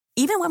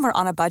Even when we're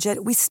on a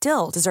budget, we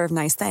still deserve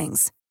nice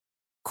things.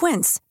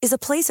 Quince is a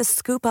place to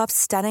scoop up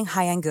stunning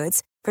high-end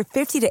goods for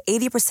 50 to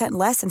 80%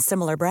 less than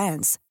similar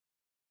brands.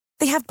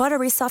 They have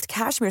buttery soft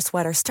cashmere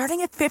sweaters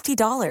starting at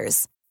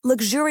 $50,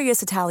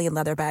 luxurious Italian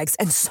leather bags,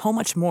 and so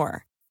much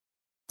more.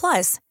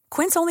 Plus,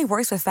 Quince only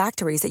works with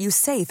factories that use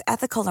safe,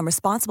 ethical, and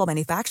responsible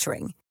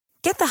manufacturing.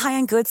 Get the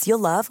high-end goods you'll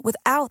love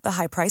without the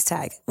high price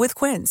tag with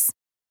Quince.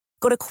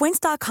 Go to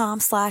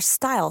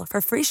quince.com/style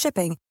for free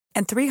shipping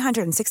and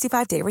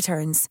 365-day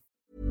returns.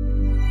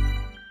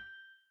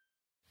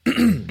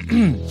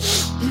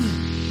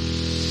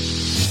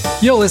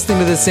 You're listening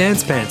to the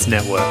Sans Pants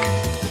Network.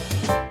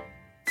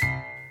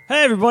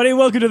 Hey everybody,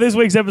 welcome to this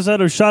week's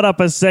episode of Shut Up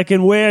a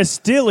Second. We're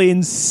still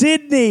in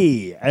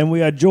Sydney and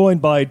we are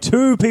joined by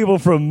two people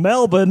from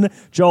Melbourne,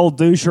 Joel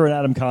Duscher and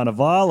Adam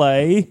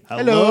Carnevale.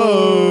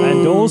 Hello.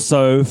 And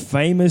also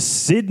famous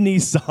Sydney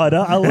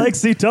cider,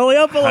 Alexei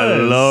Toliopoulos.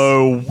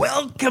 Hello.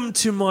 Welcome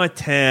to my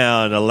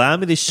town. Allow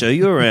me to show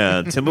you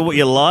around. Tell me what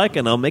you like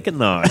and I'll make it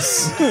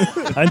nice.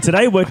 And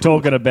today we're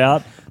talking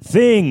about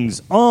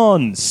things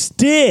on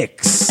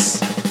sticks.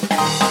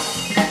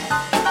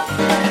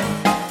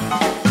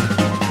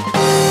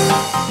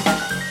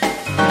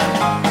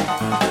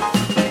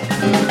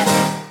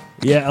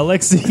 Yeah,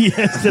 Alexei,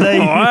 yesterday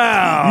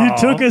you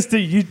took us to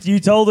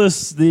you told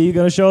us that you're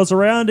going to show us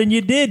around, and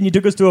you did. And you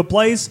took us to a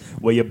place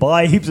where you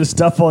buy heaps of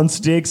stuff on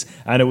sticks,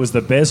 and it was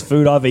the best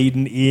food I've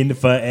eaten in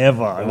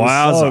forever. It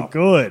was so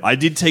good. I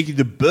did take you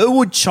to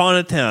Burwood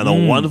Chinatown,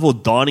 a wonderful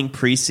dining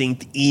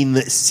precinct in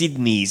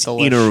Sydney's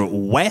inner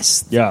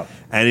west. Yeah.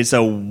 And it's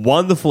a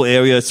wonderful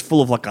area. It's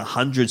full of like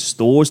 100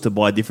 stores to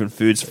buy different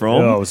foods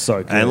from. Oh, it was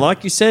so good. And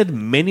like you said,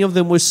 many of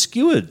them were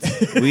skewered.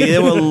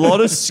 There were a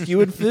lot of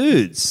skewered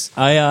foods.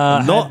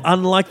 Not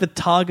unlike the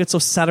targets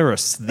of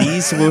satirists.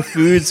 These were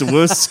foods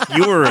were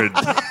skewered.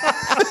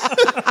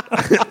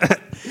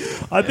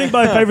 I think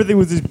my favorite thing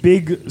was this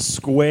big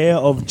square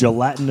of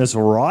gelatinous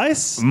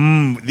rice.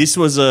 This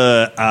is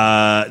a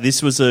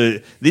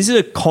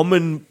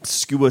common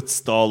skewered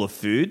style of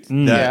food.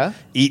 There's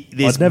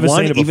I've never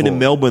one seen it even in before.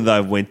 Melbourne that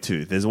I went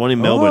to. There's one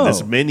in Melbourne.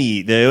 There's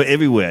many. They're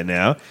everywhere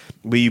now.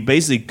 Where you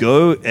basically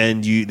go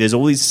and there's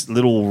all these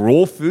little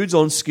raw foods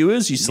on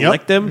skewers. You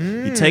select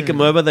them, you take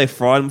them over, they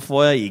fry them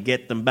for you, you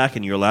get them back,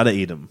 and you're allowed to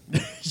eat them.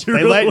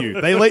 They let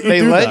you. They let you.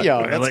 They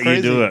That's let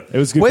crazy. you do it. It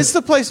was good. Where's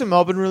the place in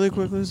Melbourne, really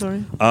quickly?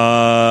 Sorry.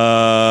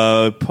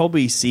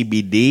 Probably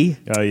CBD.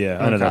 Oh yeah,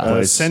 I know that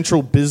place.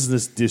 Central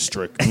Business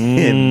District.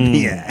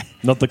 Yeah.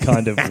 Not the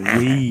kind of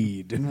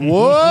weed.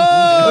 Whoa!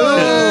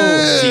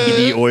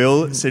 CBD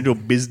oil, Central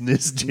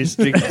Business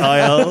District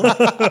aisle.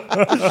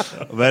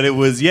 But it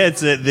was,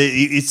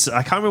 it's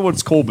I can't remember what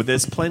it's called, but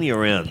there's plenty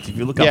around. If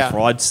you look up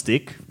fried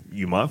stick,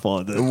 you might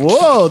find it.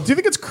 Whoa! Do you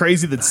think it's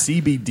crazy that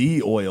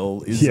CBD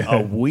oil is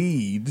a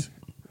weed?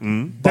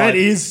 That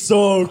is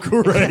so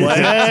crazy.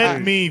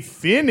 Let me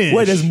finish.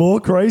 Wait, there's more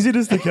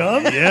craziness to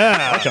come?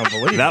 Yeah. I can't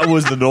believe it. That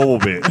was the normal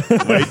bit.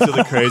 Wait till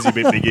the crazy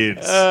bit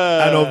begins.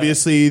 And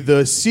obviously,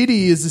 the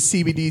city is the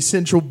CBD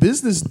Central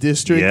Business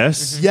District.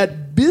 Yes.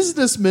 Yet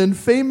businessmen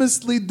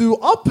famously do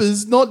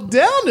uppers, not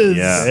downers.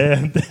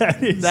 Yeah.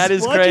 That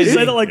is why'd crazy. you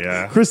say that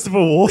like Christopher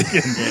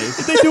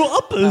Walken? They do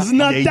uppers,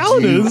 not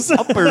downers.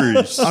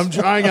 Uppers. I'm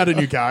trying out a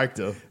new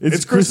character.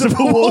 It's Christopher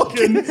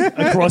Walken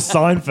across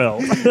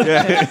Seinfeld.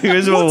 Yeah.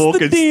 Christopher What's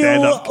the Walken,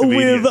 stand-up deal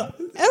comedian.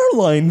 with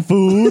airline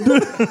food?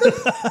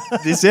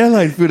 This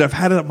airline food, I've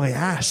had it up my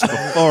ass for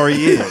 4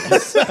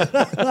 years.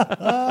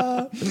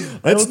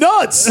 It's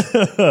nuts.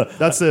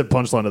 That's the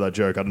punchline of that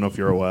joke. I don't know if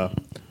you're aware.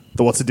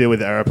 The what's the deal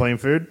with airplane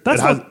food?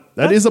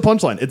 That is a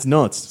punchline. It's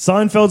nuts.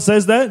 Seinfeld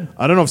says that?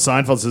 I don't know if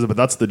Seinfeld says it, but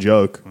that's the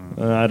joke.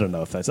 I don't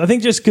know if that's... I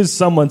think just because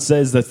someone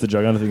says that's the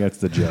joke, I don't think that's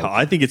the joke.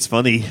 I think it's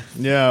funny.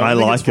 Yeah, I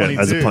think like it's funny it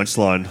as a too.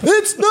 punchline.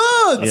 It's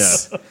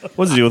nuts. Yeah.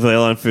 What's the deal with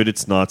airline food?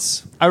 It's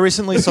nuts. I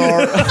recently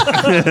saw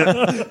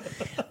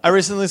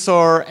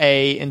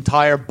a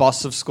entire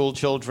bus of school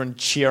children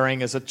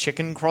cheering as a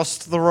chicken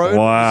crossed the road.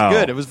 Wow. It was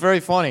good. It was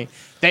very funny.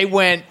 They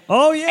went,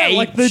 oh yeah, ape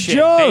like the shit.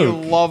 joke. They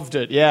loved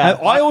it. Yeah.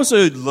 I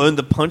also learned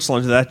the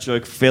punchline to that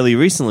joke fairly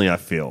recently, I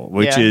feel,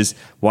 which is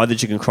why the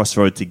chicken cross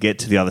the road to get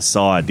to the other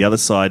side. The other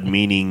side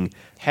meaning...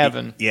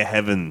 Heaven.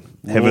 Heaven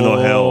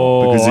or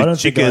hell. Because I the don't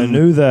think I chicken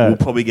knew that. will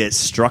probably get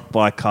struck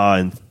by a car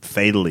and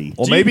fatally.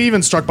 Or maybe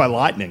even struck by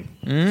lightning.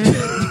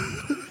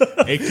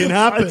 It can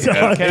happen. It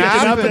can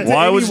happen.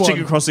 Why was the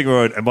chicken crossing a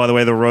road? And by the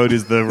way, the road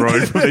is the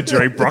road from the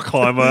Jerry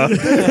Bruckheimer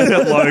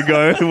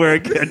logo, where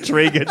a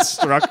tree gets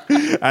struck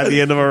at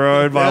the end of a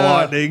road by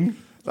lightning.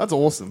 That's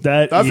awesome.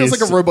 That feels is-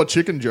 like a robot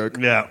chicken joke.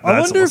 Yeah, I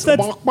wonder if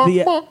that's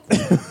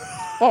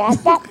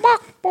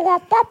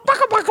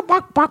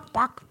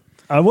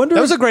I wonder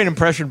That if was a great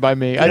impression by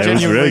me. I it was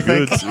genuinely really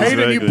think. good. It was Hayden,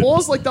 very you good.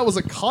 paused like that was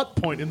a cut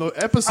point in the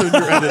episode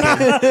you're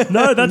editing.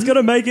 no, that's going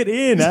to make it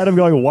in. Adam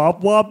going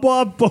wop wop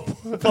wop wop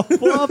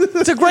wop wop.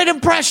 It's a great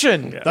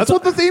impression. That's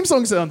what the theme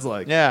song sounds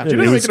like. Yeah. Do you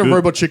know it they're was making a good.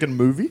 robot chicken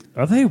movie?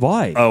 Are they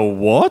white? Oh,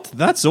 what?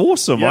 That's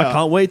awesome. I Yeah.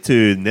 can't wait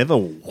to never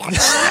watch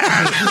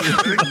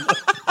that.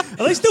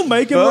 Are they still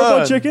making Burn.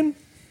 robot chicken?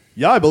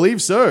 Yeah, I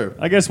believe so.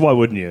 I guess why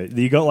wouldn't you?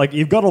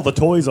 You've got all the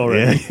toys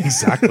already. Yeah,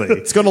 exactly.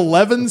 It's got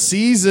 11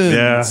 seasons.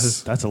 Yeah.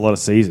 That's a lot of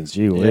seasons.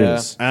 Gee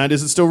whiz. And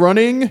is it still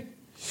running?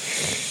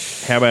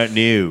 How about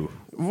new?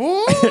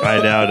 I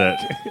doubt it.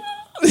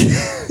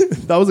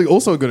 That was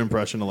also a good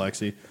impression,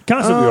 Alexei.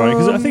 Can't still be running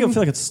because I feel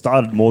like it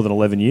started more than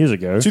 11 years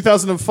ago.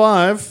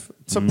 2005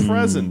 to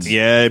present.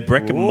 Yeah,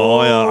 Breckin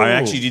Meyer. I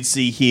actually did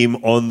see him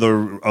on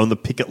the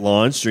picket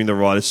lines during the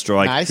writer's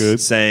strike,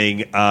 Nice.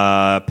 saying,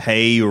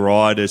 "Pay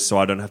riders so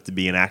I don't have to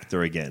be an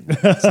actor again."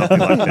 Something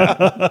like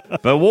that.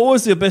 But what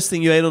was the best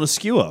thing you ate on a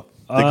skewer?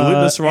 The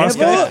glutinous rice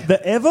cake.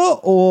 The ever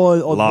or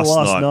Last the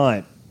last night.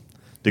 night?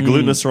 The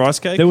glutinous rice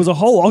cake. There was a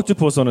whole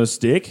octopus on a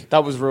stick.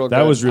 That was real good.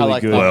 That was really I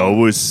like good. that. Well, it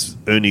was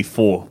only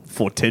four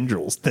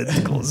tentacles.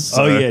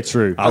 So Oh, yeah,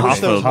 true.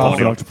 Half there was Half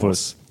of an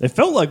octopus. It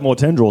felt like more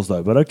tendrils,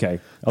 though, but okay.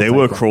 I'll They take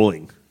were that.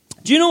 crawling.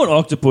 Do you know an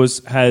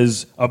octopus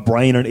has a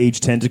brain on each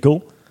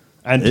tentacle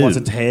and plus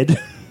Ew. its head?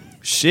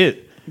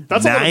 Shit.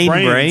 That's a lot of 9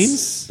 brains.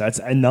 brains?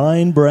 That's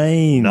 9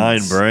 brains. 9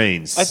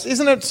 brains.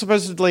 Isn't it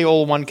supposedly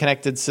all one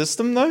connected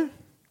system, though?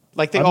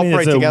 Like they I mean,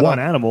 operate it's together. one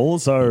animal,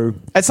 so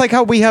It's like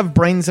how we have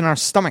brains in our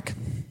stomach.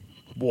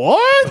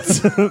 What?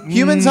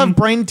 Humans have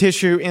brain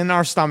tissue in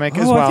our stomach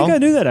as I well. think I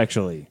knew that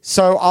actually.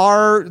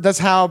 So that's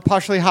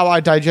partially how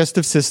our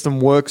digestive system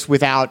works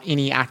without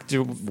any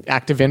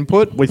active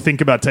input. We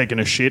think about taking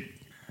a shit.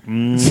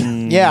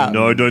 Yeah.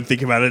 No, don't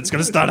think about it. It's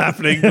going to start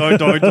happening. No,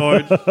 don't.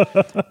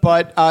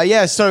 But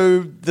yeah,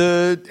 so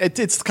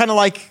it's kind of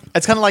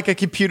like a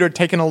computer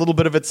taking a little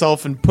bit of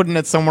itself and putting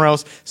it somewhere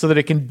else so that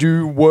it can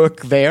do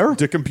work there.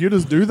 Do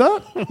computers do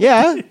that?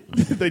 Yeah.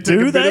 They take Do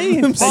a bit they?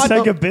 of They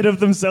take a bit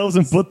of themselves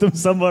and put them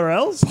somewhere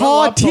else?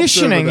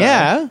 Partitioning, over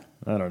yeah.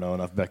 I don't know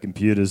enough about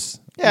computers.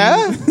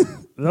 Yeah.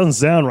 It doesn't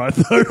sound right,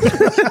 though.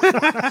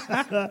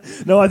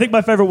 No, I think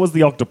my favorite was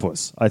the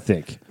octopus, I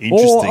think.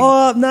 Interesting.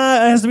 Or,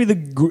 no, it has to be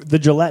the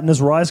gelatinous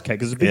rice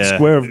cake. It's a big Yeah.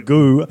 square of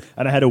goo,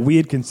 and it had a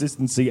weird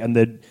consistency, and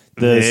the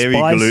Very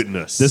spice,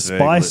 glutinous. The Very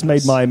spice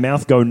glutinous. made my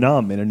mouth go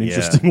numb in an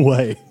interesting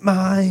way.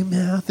 My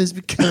mouth has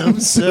become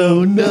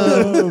so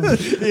numb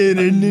In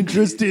an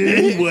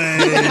interesting way.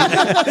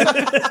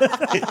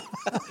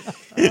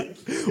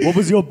 What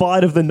was your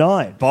bite of the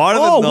night? Bite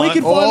of the we night?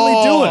 can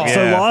finally do it.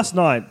 So Yeah. last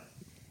night,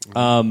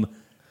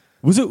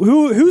 was it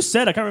who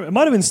said? I can't remember. It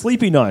might have been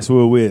Sleepy Nice who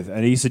we were with,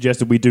 and he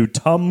suggested we do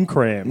tum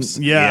crams.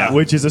 Yeah.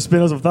 which is a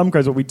spin-off of thumb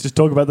crams, but we just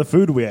talk about the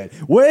food we ate.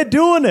 We're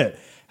doing it.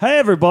 Hey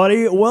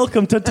everybody,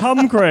 welcome to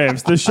Tum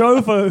Cramps, the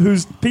show for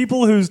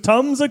people whose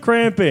tums are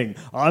cramping.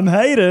 I'm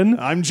Hayden.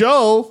 I'm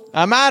Joel.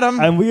 I'm Adam.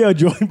 And we are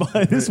joined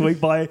this week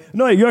by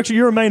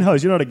you're a main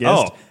host. You're not a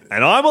guest. Oh,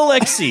 and I'm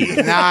Alexei.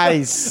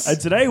 Nice. And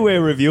today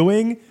we're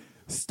reviewing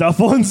stuff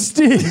on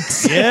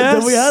sticks Yes.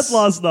 that we had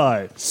last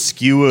night.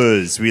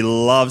 Skewers. We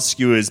love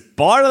skewers.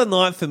 Bite of the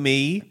night for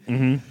me.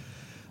 You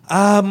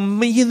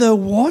know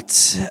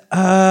what?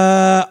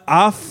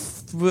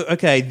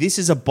 Okay, this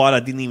is a bite I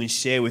didn't even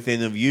share with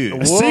any of you.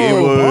 A secret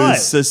It bite.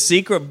 was a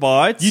secret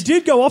bite. You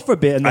did go off for a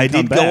bit, and then I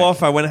come did back. go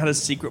off. I went and had a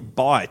secret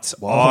bite.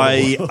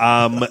 I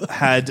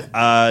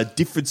had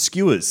different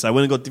skewers. I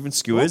went and got different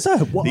skewers. What's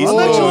that?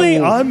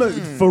 These- I'm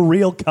for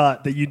real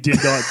cut that you did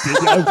not.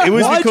 It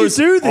was Why'd because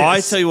you do this?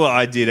 I tell you what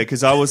I did it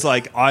because I was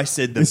like I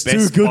said the It's too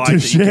best good bite to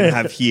that you share. can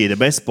have here. The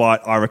best bite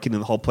I reckon in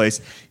the whole place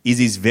is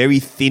these very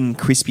thin,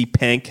 crispy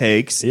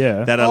pancakes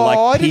Yeah. that are I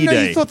like didn't know you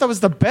P-Day. thought that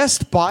was the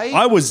best bite.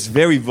 I was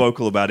very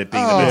vocal about it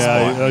being the best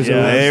Yeah, bite. it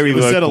Very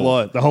was said a vocal.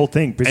 lot. the whole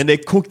thing. And they're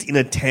cooked in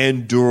a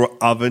tandoor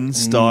oven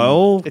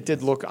style. It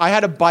did look. I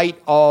had a bite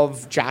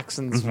of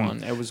Jackson's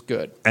one. It was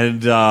good.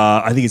 And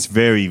I think it's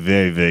very,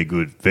 very, very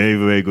good. Very,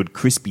 very good,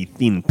 crispy,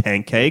 thin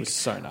pancake. It was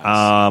so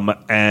nice.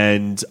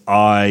 And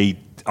I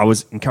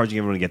was encouraging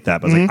everyone to get that.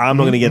 But I was like, I'm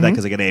not going to get that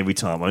because I get it every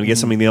time. I'm going to get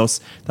something else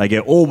that I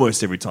get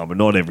almost every time, but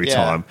not every Yeah.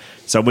 time.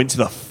 So I went to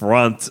the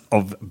front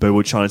of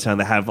Burwood Chinatown.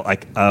 They have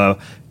like a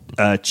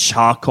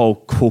charcoal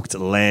cooked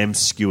lamb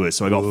skewer.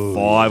 So I got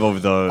 5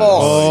 of those.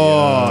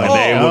 And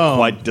they were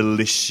quite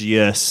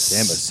delicious.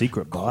 Damn, a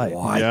secret bite.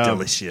 Quite Yeah.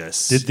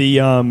 delicious. Did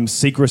the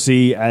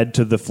secrecy add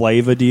to the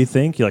flavor, do you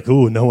think? You're like,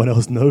 oh, no one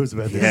else knows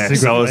about this. Yeah, secret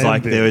so I was lamb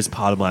like, bit. there is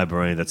part of my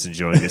brain that's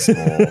enjoying this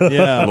more.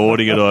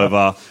 Lording it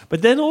over.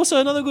 But then also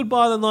another good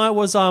bite of the night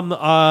was, Adam,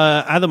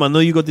 I know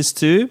you got this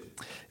too.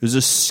 It was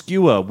a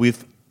skewer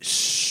with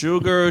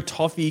sugar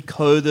toffee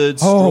coated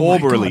Oh my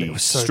God, it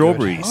was so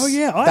strawberries. Oh,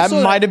 yeah. I That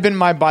saw might have been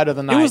my bite of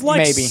the night. It was like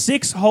maybe.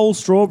 6 whole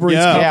strawberries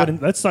Yeah. covered in.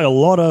 That's like a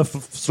lot of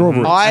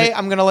strawberries.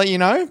 I'm going to let you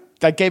know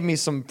that gave me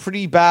some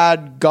pretty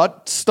bad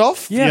gut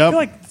stuff. Yeah, I Yep. feel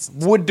like.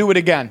 Would do it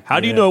again. How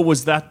do you know it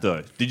was that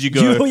though? Did you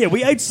go? Oh, yeah,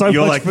 we ate so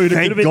You're much like, food. it could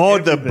thank have been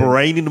God the everything.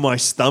 brain in my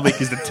stomach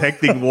is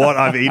detecting what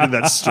I've eaten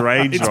that's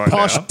strange It's right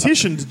now.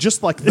 partitioned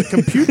just like the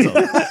computer.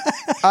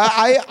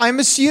 I'm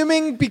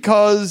assuming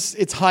because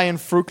it's high in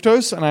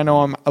fructose, and I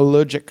know I'm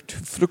allergic to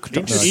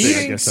fructose.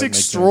 Eating 6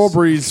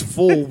 strawberries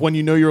full when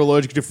you know you're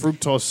allergic to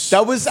fructose.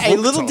 That was a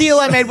little deal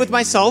I made with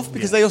myself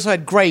because they also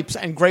had grapes,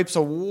 and grapes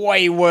are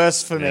way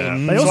worse for me.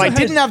 They So also I had-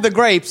 didn't have the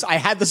grapes. I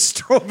had the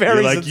strawberries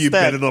You're like, instead. you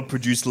better not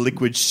produce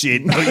liquid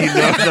shit, but you know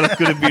that it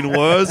could have been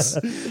worse.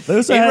 They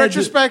also In had-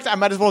 retrospect, I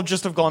might as well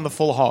just have gone the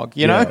full hog,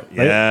 you know?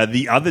 Yeah,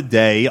 the other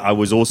day I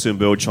was also in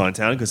Burwood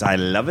Chinatown because I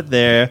love it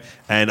there,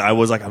 and I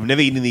was like, I've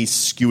never eaten these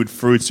skewered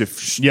fruits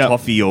with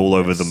toffee all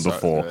over them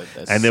before.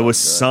 And there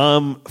was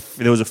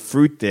there was a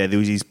fruit there. There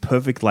was these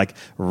perfect like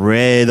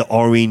red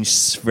orange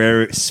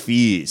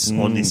spheres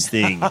on this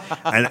thing,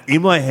 and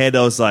in my head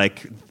I was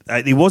like,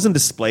 it wasn't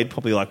displayed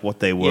properly like what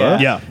they were.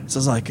 Yeah. So I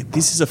was like,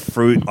 this is a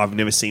fruit I've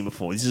never seen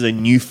before. This is a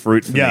new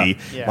fruit for me.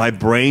 Yeah. My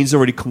brain's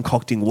already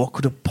concocting what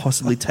could it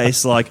possibly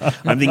taste like.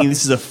 I'm thinking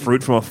this is a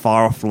fruit from a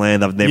far off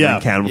land I've never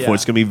encountered before. Yeah.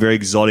 It's going to be very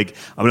exotic.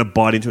 I'm going to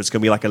bite into it. It's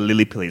going to be like a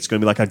lily pilly. It's going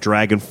to be like a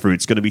dragon fruit.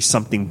 It's going to be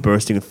something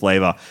bursting with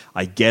flavor.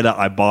 I get it.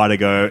 I bite. I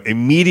go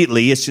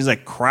immediately. As soon as I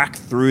crack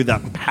through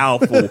that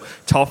powerful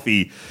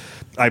toffee,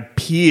 I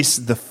pierce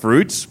the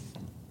fruit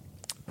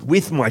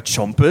with my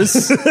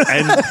chompers,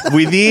 and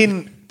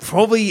within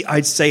probably,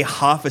 I'd say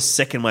half a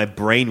second, my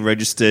brain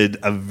registered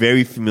a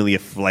very familiar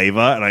flavor,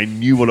 and I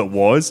knew what it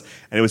was,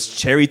 and it was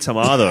cherry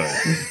tomato.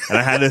 And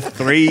I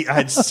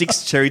had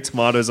 6 cherry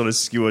tomatoes on a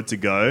skewer to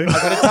go. I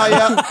gotta tell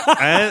you.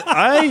 And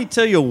I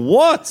tell you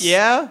what,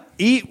 Yeah?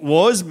 it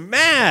was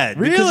mad.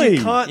 Because Really?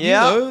 you can't,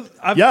 Yeah. you know,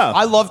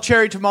 I love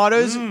cherry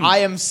tomatoes. I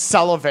am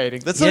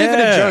salivating. That's not even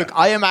a Yeah. joke.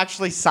 I am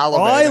actually salivating.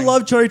 I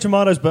love cherry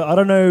tomatoes, but I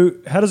don't know,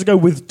 how does it go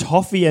with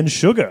toffee and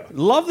sugar?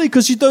 lovely,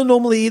 because you don't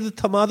normally eat the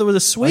tomato with a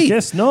sweet. I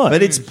guess not.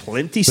 But it's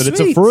plenty But sweet. it's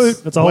a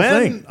fruit. That's the whole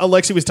When thing.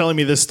 Alexei was telling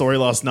me this story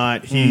last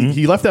night,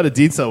 he left out a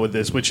detail with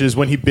this, which is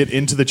when he bit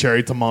into the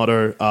cherry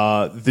tomato,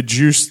 the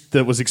juice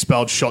that was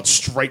expelled shot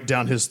straight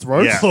down his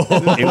throat. Yeah.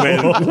 It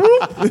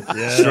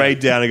went straight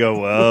down and go,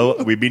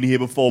 well, we've been here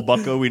before,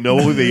 bucko. We know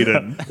what we've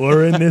eaten.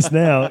 We're in this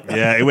now.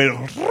 Yeah, it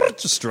went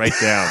just straight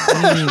down.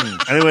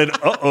 And it went,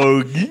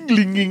 uh-oh,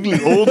 gingling,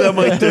 gingling, all down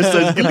my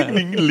intestines,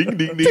 gingling, gingling,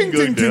 ding, ding,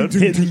 going down.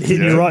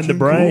 Hitting you right in the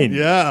brain.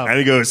 Yeah. And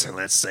he goes,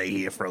 let's stay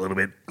here for a little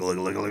bit. Glug,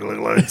 glug, glug, glug,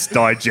 glug. It's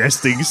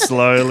digesting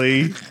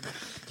slowly.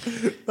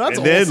 That's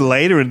And then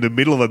later in the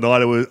middle of the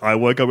night, I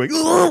woke up going,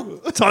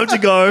 "Ugh, time to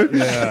go.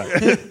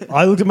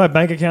 I looked at my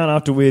bank account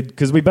afterward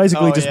because we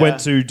basically Oh, just yeah. went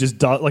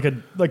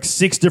to like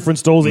 6 different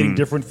stalls eating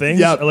different things.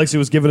 Yeah. Alexei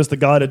was giving us the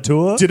guided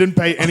tour. Didn't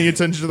pay any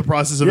attention to the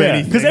prices of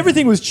anything. Because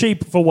everything was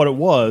cheap for what it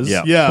was.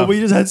 Yeah. Yeah. But we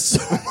just had so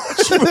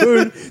much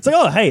food. It's like,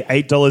 oh, hey,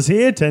 $8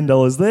 here,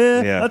 $10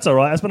 there. Yeah. That's all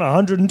right. I spent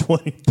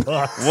 $120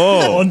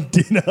 Whoa. on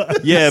dinner.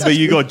 Yeah, but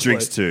you got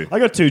drinks too. I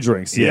got 2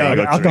 drinks. Yeah, Yeah, I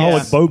got I got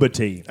alcoholic drinks. boba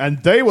tea.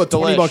 And they were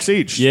Delish. $20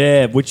 each.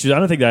 Yeah, which I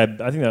don't think that.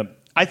 I think that.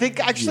 I think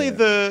actually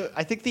Yeah.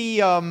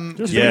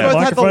 Just Yeah. we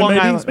both had the Microphone Long maybe?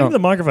 Island. Speak to the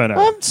microphone out.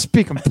 I'm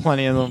speaking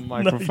plenty in the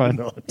microphone.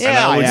 you're not. Yeah, And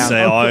I would am.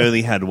 say I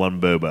only had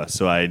one boba,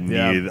 so I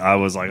knew, I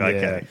was like,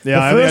 okay. Yeah,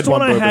 I the only first had one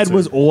one I boba had too.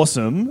 was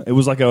awesome. It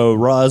was like a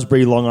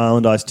raspberry Long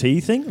Island iced tea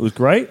thing. It was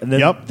great. And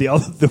then Yep.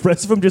 the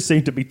rest of them just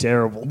seemed to be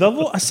terrible.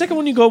 The second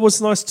one you got was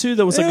nice too.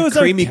 There was like It a was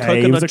creamy okay.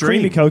 coconut It was a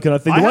drink. creamy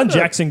coconut thing. I The one had a-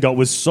 Jackson got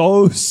was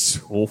so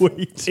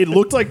sweet. It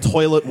looked like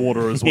toilet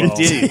water as well. It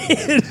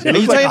did. Are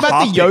you talking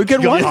about the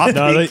yogurt one?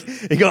 No,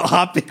 It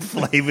got Harpic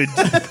flavored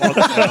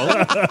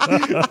cocktail.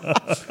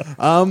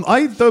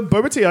 The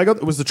boba tea I got,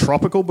 it was the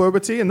tropical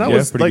boba tea, and that Yeah,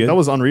 was pretty like good. that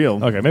was unreal.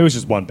 Okay, maybe it was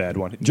just one bad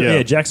one. Yeah.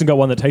 Yeah, Jackson got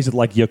one that tasted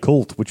like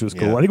Yakult, which was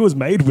cool. Yeah. I think it was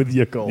made with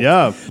Yakult.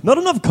 Yeah. Not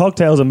enough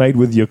cocktails are made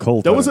with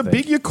Yakult. There I was a don't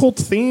big think. Yakult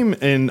theme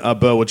in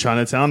Burwood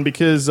Chinatown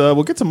because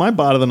we'll get to my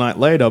bite of the night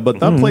later, but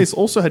that place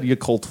also had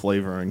Yakult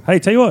flavoring. Hey,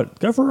 tell you what,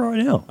 go for it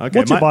right now. Okay,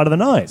 What's your my- bite of the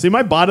night? See,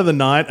 my bite of the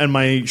night and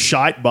my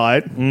shite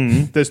bite,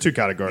 there's 2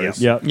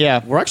 categories. Yeah.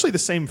 Yeah. We're actually the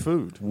same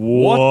food.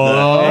 What?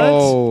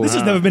 Oh. This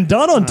has never been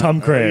done on Tom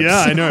Cramps. Yeah,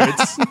 I know.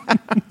 It's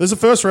there's a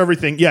first for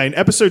everything. Yeah, in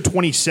episode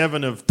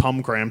 27 of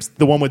Tom Cramps,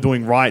 the one we're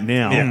doing right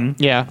now.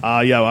 Yeah.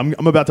 Yeah.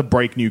 I'm about to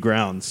break new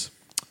grounds.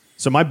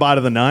 So my bite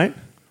of the night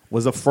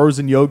was a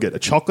frozen yogurt, a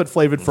chocolate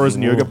flavored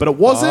frozen yogurt, but it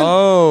wasn't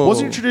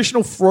a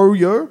traditional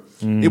froyo.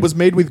 It was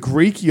made with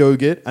Greek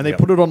yogurt, and they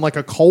put it on like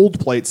a cold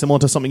plate, similar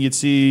to something you'd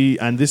see.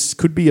 And this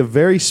could be a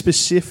very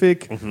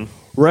specific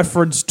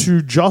reference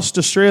to just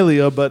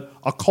Australia, but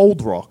a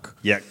cold rock.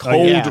 Yeah,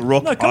 cold yeah.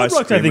 rock No, Cold ice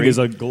Rock, I think, creamery. is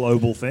a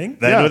global thing.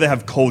 They Yeah. know they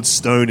have Cold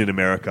Stone in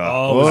America.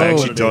 Oh, I is that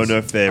actually what it don't is? know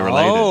if they're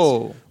related.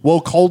 Oh. Well,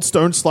 Cold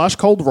Stone /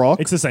 Cold Rock.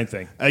 It's the same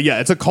thing. Yeah,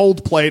 it's a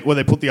cold plate where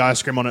they put the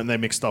ice cream on it and they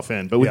mix stuff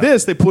in. But with Yeah.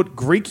 this, they put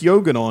Greek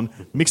yogurt on,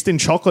 mixed in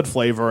chocolate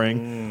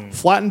flavoring,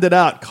 flattened it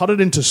out, cut it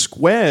into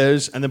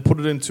squares, and then put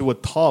it into a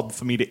tub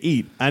for me to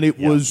eat. And it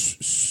was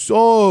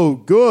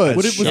so good.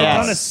 Was it Yes.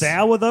 kind of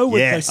sour, though?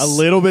 With Yes. the- A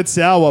little bit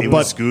sour, It but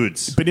was good.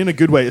 but in a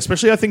good way.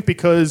 Especially, I think,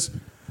 because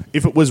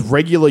if it was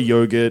regular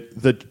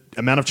yogurt, the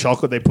amount of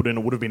chocolate they put in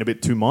it would have been a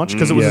bit too much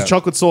because it was Yeah. a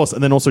chocolate sauce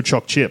and then also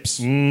choc chips.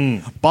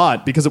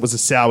 But because it was a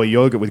sour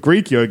yogurt with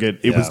Greek yogurt,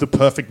 it was Yeah. the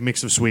perfect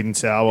mix of sweet and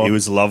sour. It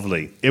was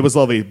lovely. It was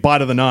lovely.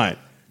 Bite of the night.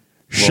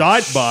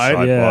 Shite bite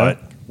Shite Yeah. bite.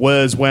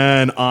 was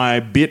when I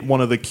bit one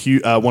of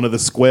the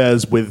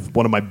squares with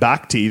one of my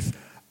back teeth,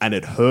 and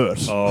it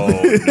hurt.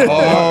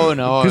 Oh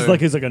no!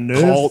 Because it's like a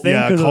nerve Cold, thing.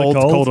 yeah, 'cause of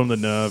the cold on the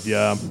nerve.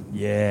 Yeah,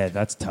 Yeah,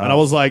 that's tough. and I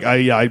was like,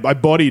 I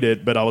bodied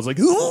it, but I was like,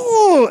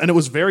 ooh, and it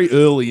was very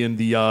early in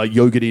the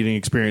yogurt eating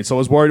experience, so I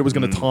was worried it was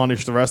going to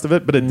tarnish the rest of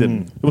it, but it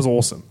didn't. It was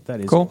awesome. That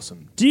is Cool.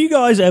 awesome. Do you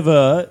guys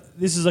ever?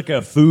 This is like a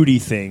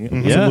foodie thing.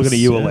 I'm looking at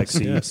you,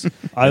 Alexei. Yes.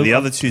 I- And the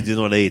other two do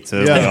not eat.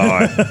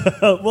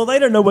 So well, they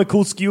don't know where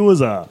cool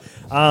skewers are.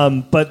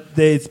 But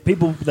there's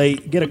people, they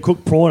get a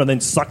cooked prawn and then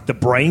suck the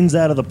brains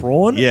out of the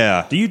prawn.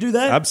 Yeah. Do you do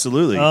that?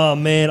 Absolutely. Oh,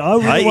 man. I I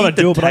really want eat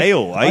to do the it. but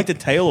tail. I eat the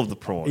tail of the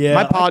prawn. Yeah.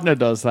 My partner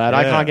does that.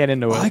 I Yeah. can't get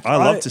into it. I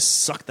love to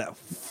suck that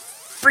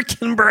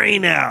freaking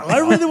brain out. I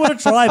really want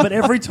to try, but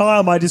every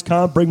time I just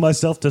can't bring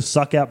myself to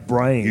suck out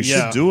brains. You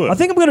should do it. I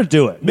think I'm going to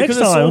do it. Because Next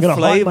it's time, all I'm going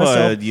to hype flavour,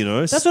 myself. you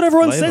know, it's That's what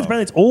everyone flavour. says, man.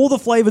 It's all the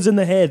flavors in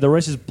the head. The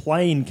rest is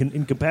plain in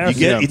You comparison.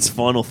 get its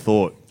final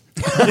thought.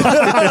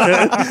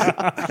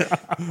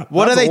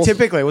 What are they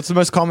typically? What's the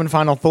most common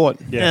final thought?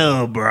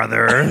 Oh,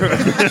 brother. I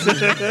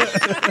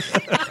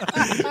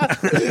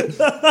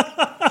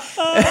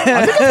think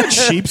I've had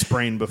sheep's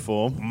brain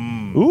before.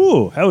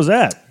 Ooh, how was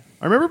that?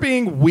 I remember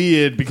being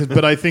weird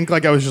but I think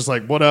I was just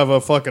like, whatever,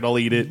 fuck it, I'll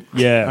eat it.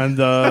 Yeah. And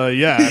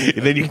yeah.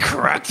 And then you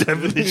cracked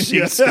open the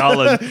sheep's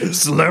skull and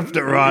slurped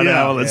it right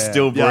Yeah. out and it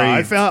still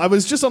breathes. Yeah, I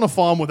was just on a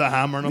farm with a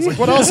hammer and I was like,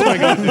 what else am I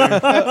going to do?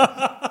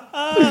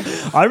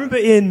 I remember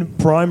in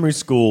primary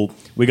school,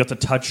 we got to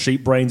touch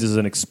sheep brains as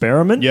an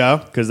experiment. Yeah.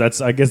 Because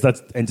I guess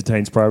that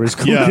entertains primary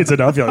school Yeah. kids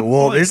enough. You're like,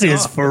 whoa, this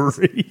is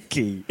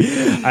freaky.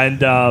 And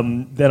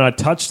then I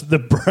touched the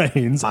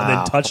brains and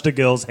then touched a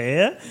girl's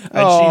hair. And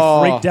she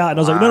freaked out. And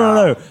I was like, no.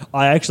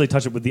 I actually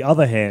touched it with the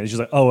other hand. And she's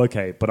like, oh,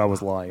 okay. But I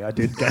was lying. I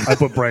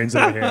put brains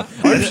in her hair.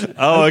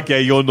 Oh,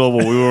 okay, you're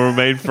normal. We will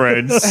remain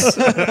friends.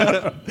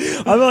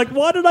 I'm like,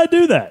 why did I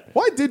do that?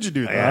 Why did you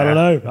do that? I don't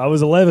know. I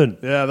was 11.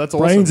 Yeah, that's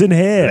awesome. Brains in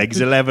hair. Eggs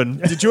 11.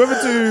 Did you ever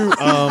do...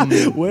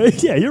 Well,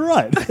 yeah, you're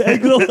right.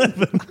 Eggs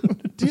 11.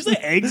 Did you say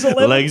eggs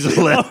 11? Legs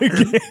 11.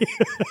 Okay.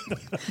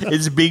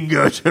 It's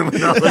bingo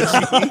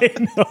terminology.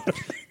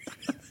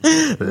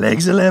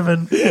 Legs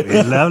 11.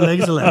 We love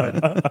legs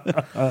 11.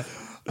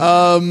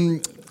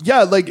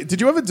 Yeah,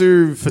 did you ever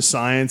do, for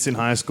science in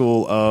high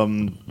school,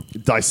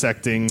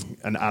 dissecting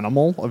an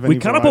animal of any We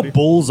cut up variety? a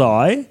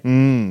bullseye.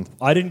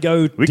 I didn't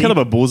go. We cut up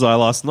a bullseye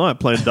last night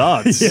playing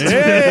darts.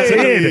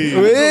 Hey!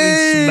 We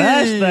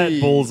smashed that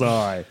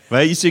bullseye.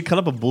 Mate, you see, cut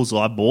up a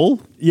bullseye ball?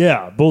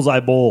 Yeah,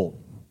 bullseye ball.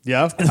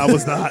 Yeah? How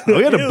was that?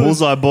 We had a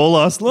bullseye ball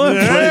last night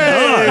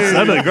playing darts.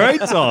 Had a great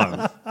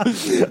time.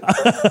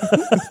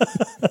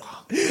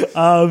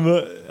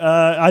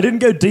 I didn't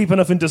go deep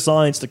enough into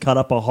science to cut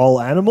up a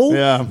whole animal.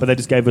 Yeah. But they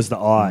just gave us the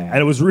eye, and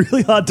it was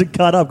really hard to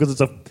cut up because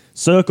it's a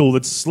circle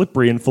that's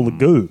slippery and full of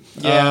goo.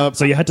 Yeah.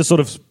 So you had to sort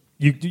of.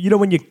 You know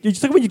when you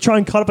just like when you try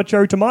and cut up a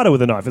cherry tomato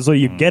with a knife, and so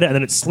you get it and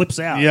then it slips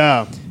out.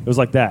 Yeah. It was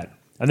like that.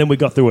 And then we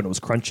got through it and it was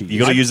crunchy. You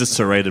got to use the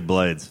serrated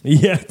blades.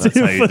 Yeah, That's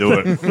how you do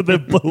it. For the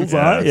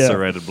bullseye. Yeah.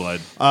 Serrated blade.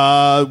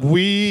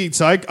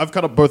 I've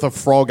cut up both a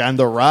frog and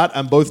a rat,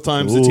 and both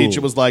times the Ooh.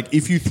 teacher was like,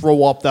 if you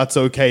throw up, that's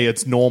okay,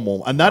 it's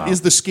normal. And that is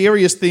the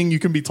scariest thing you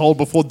can be told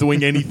before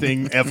doing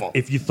anything ever.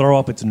 If you throw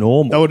up, it's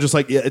normal. They were just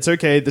like, yeah, it's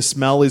okay, the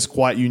smell is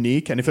quite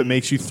unique, and if it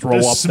makes you throw The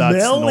up, that's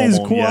smell normal. is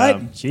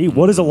quite. Yeah. Gee,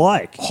 what is it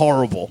like?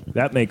 Horrible.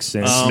 That makes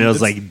sense. Smells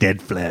it's- like dead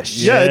flesh.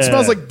 Yeah, it Yeah.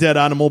 smells like dead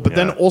animal, but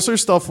then Yeah. also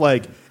stuff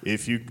like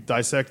if you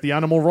dissect the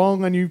animal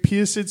wrong and you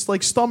pierce its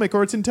stomach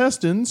or its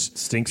intestines,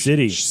 Stink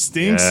City.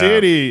 Stink Yeah.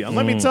 City. And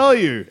let me tell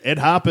you, it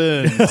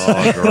happened.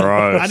 Oh,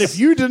 gross. And if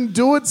you didn't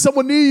do it,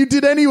 someone near you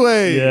did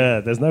anyway. Yeah,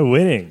 there's no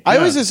winning. I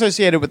always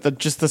associate it with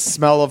just the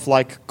smell of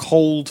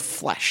cold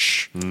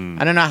flesh.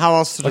 I don't know how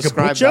else to Like a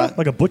describe butcher? that.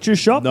 Like a butcher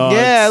shop? No.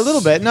 Yeah, a it's-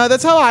 little bit. No,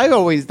 that's how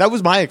that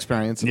was my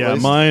experience. At Yeah,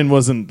 least. mine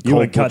wasn't You cold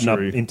weren't cutting up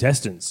butchery.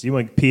 intestines. You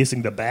weren't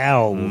piercing the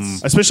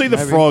bowels. Especially the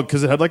frog,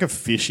 because it had a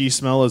fishy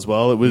smell as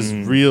well. It was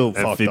real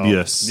fucked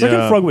Amphibious. up. Like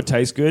Yeah. a frog would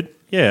taste good.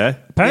 Yeah.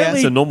 Apparently-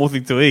 It's a normal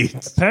thing to eat.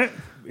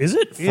 Is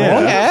it? Frog?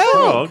 Yeah.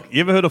 Frog.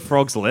 You ever heard of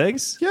frog's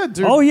legs? Yeah,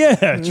 dude. Oh,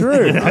 yeah,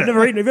 true. I've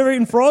never eaten. Have you ever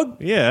eaten frog?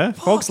 Yeah,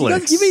 frog's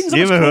legs. You've eaten so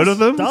you much ever cool heard of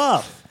them?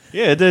 Stuff.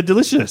 Yeah, they're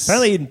delicious.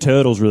 Apparently, eating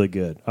turtles really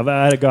good. I've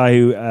had a guy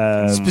who.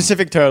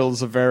 Specific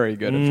turtles are very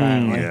good,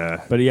 apparently. yeah.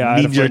 But yeah,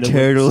 I had a friend that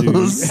went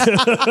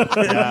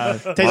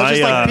to- Tastes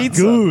just like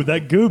pizza. Goo.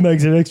 That goo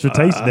makes it extra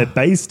tasty. They're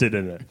basted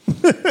in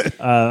it.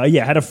 I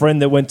had a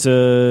friend that went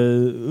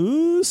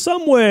to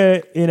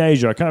somewhere in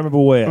Asia. I can't remember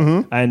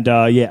where. And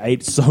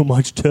ate so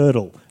much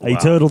turtle. He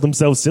turtled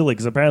himself silly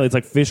because apparently it's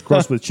like fish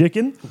crossed with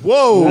chicken.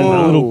 Whoa. And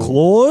the little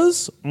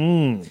claws.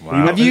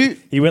 Have you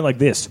He went like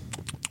this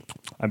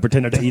and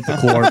pretended to eat the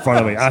claw in front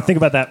of me. I think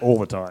about that all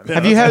the time.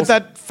 have you heard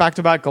that fact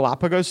about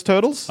Galapagos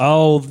turtles?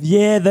 Oh,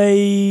 yeah,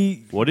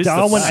 What is the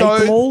Darwin fact? ate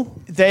them all?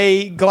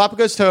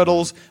 Galapagos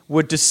turtles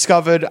were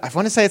discovered, I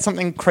want to say it's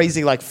something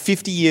crazy, like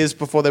 50 years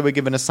before they were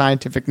given a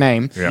scientific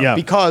name. Yeah.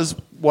 Because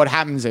what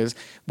happens is,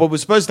 what was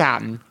supposed to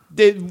happen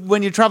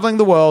when you're traveling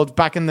the world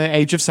back in the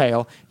age of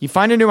sail, you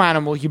find a new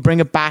animal, you bring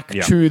it back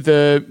to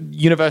the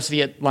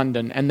university at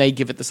London, and they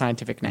give it the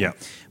scientific name. Yeah.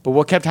 But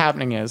what kept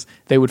happening is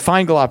they would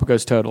find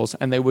Galapagos turtles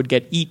and they would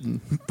get eaten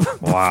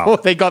before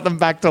they got them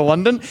back to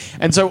London.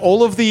 And so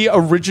all of the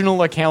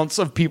original accounts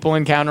of people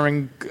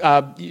encountering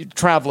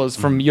travelers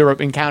from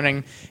Europe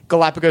encountering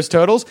Galapagos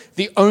turtles,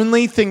 the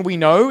only thing we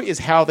know is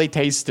how they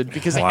tasted,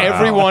 because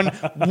everyone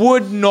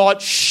would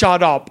not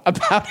shut up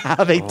about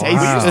how they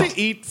tasted. We used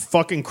to eat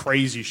fucking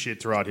crazy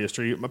shit throughout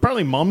history.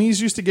 Apparently,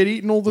 mummies used to get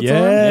eaten all the time.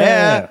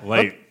 Yeah.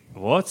 Wait,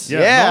 what?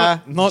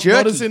 Not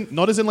as in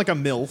like a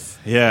MILF.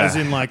 Yeah. As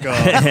in like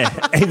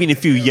Having a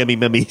few yummy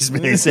mummies.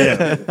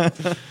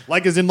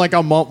 like as in like a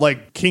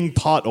like King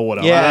Tut or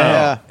whatever.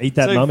 Yeah. Eat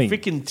that so mummy.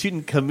 freaking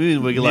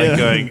Tutankhamun, where you're like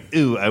going,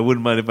 ooh, I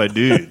wouldn't mind if I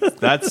do.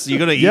 That's you're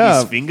gonna eat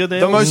his finger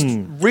there. The most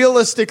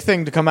realistic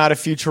thing to come out of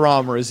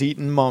Futurama is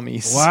eating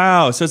mummies.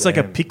 Wow, so it's like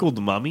a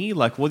pickled mummy.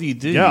 Like, what do you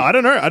do? Yeah, I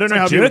don't know. I don't know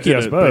how jerky, people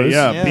I did it, but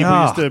suppose.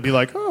 people used to be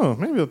like, oh,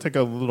 maybe I'll take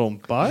a little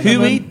bite.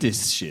 Who eat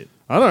this shit?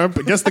 I don't know.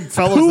 But I guess the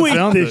fellas Who that eat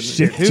found this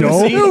it. shit,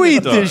 Joel? Who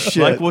eat Though? this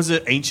shit? Like, was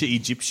it ancient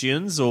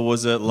Egyptians or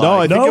was it like? No,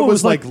 I think No, it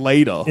was like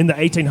later. in the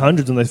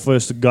 1800s when they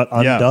first got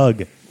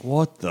undug.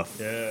 what the?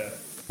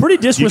 Pretty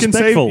You can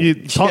say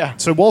disrespectful.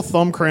 so while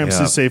thumb cramps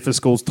Yeah. is safe for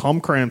schools, Tom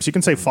cramps you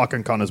can say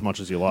fucking cunt as much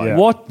as you like. Yeah.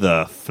 What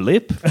the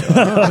flip? You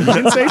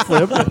can say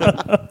flip.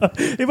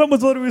 He went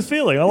with what he was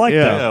feeling. I like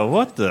Yeah. that. Yeah,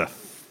 what the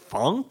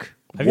funk?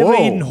 Have you ever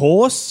Whoa. eaten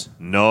horse?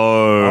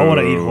 No, I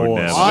wanna eat horse.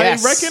 never.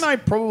 Yes. I reckon I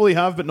probably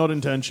have, but not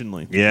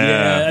intentionally.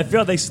 Yeah. I feel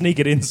like they sneak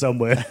it in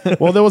somewhere.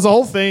 Well, there was a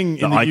whole thing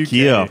The in the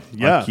IKEA, UK.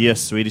 Yeah. IKEA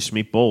Swedish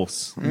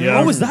meatballs.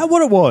 Yeah. Oh, was that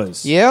what it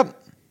was?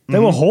 Yep. They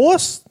were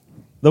horse?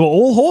 They were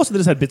all horse, or they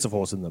just had bits of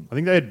horse in them? I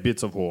think they had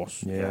bits of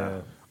horse. Yeah.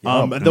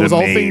 And there was a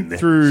whole thing mean.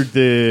 through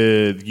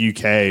the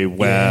UK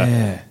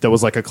where there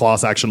was like a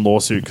class action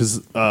lawsuit because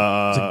It's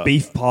like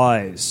beef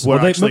pies. were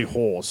Well, they- actually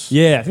horse.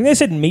 Yeah, I think they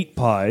said meat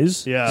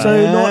pies. Yeah.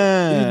 So not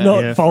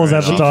Yeah, false fair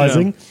enough.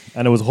 advertising,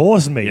 and it was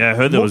horse meat. Yeah, I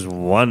heard there was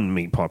one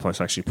meat pie place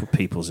actually put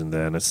people's in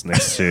there, and it's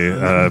next to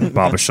a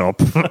barbershop.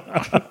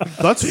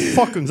 That's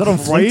fucking that on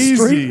Fleet crazy.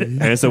 Street?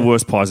 And it's the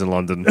worst pies in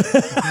London.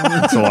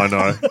 That's all I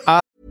know.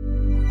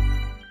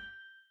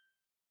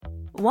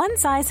 One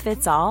size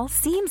fits all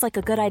seems like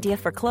a good idea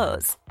for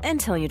clothes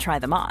until you try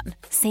them on.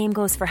 Same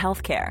goes for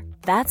healthcare.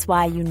 That's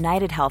why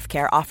United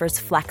Healthcare offers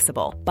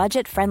flexible,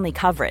 budget-friendly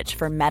coverage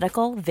for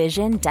medical,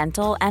 vision,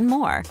 dental, and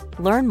more.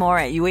 Learn more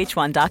at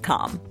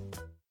uh1.com.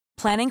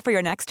 Planning for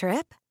your next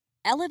trip?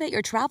 Elevate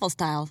your travel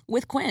style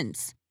with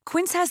Quince.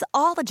 Quince has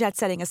all the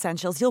jet-setting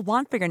essentials you'll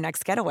want for your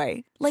next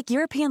getaway, like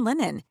European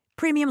linen,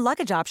 premium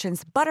luggage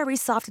options, buttery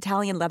soft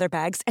Italian leather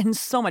bags, and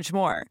so much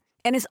more.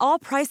 And is all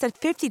priced at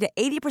 50 to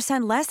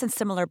 80% less than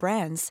similar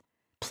brands.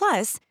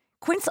 Plus,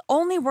 Quince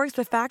only works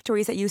with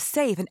factories that use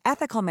safe and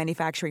ethical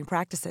manufacturing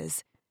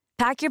practices.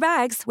 Pack your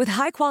bags with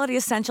high-quality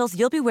essentials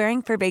you'll be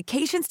wearing for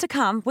vacations to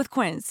come with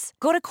Quince.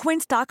 Go to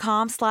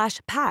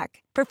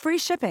quince.com/pack for free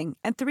shipping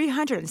and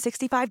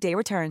 365-day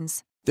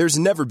returns. There's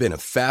never been a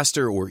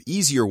faster or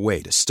easier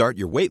way to start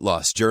your weight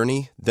loss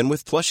journey than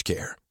with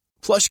PlushCare.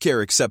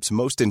 PlushCare accepts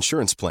most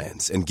insurance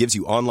plans and gives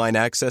you online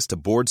access to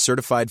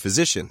board-certified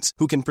physicians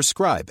who can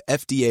prescribe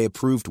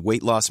FDA-approved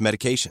weight loss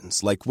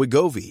medications like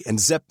Wegovy and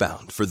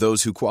Zepbound for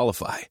those who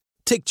qualify.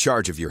 Take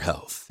charge of your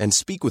health and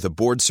speak with a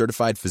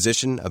board-certified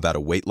physician about a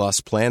weight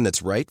loss plan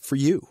that's right for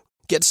you.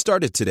 Get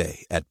started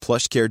today at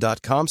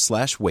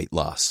plushcare.com/weight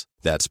loss.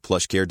 That's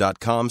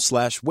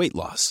plushcare.com/weight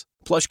loss.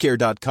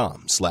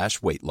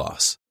 plushcare.com/weight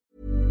loss.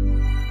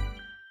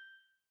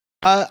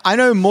 I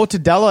know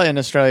mortadella in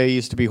Australia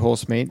used to be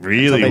horse meat.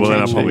 Really? Until they Well, then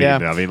I changed it, probably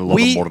yeah. I've eaten a lot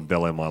of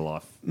mortadella in my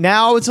life.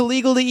 Now it's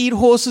illegal to eat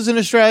horses in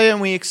Australia,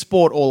 and we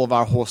export all of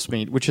our horse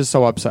meat, which is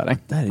so upsetting.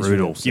 That is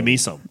Brutal. Give me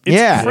some. It's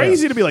Yeah.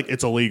 crazy to be like,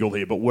 it's illegal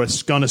here, but we're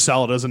going to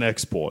sell it as an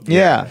export.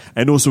 Yeah.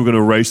 And also we're going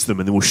to roast them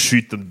and then we'll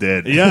shoot them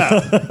dead. Yeah.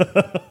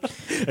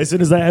 As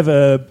soon as they have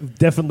a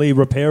definitely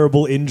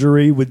repairable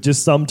injury with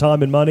just some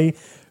time and money,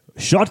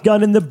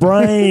 shotgun in the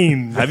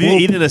brain. Have you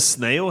eaten a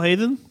snail,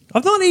 Hayden?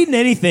 I've not eaten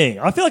anything.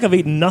 I feel like I've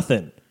eaten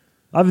nothing.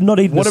 I've not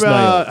eaten What a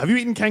about, snail. have you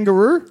eaten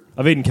kangaroo?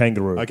 I've eaten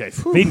kangaroo. Okay.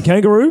 I've eaten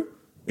kangaroo.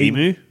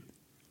 Emu?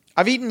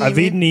 I've eaten I've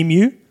eaten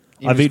emu.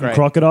 I've eaten great.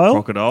 crocodile.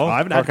 Crocodile? I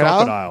haven't had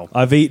Crocodile? crocodile.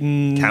 I've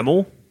eaten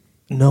Camel?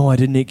 No, I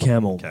didn't eat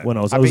camel when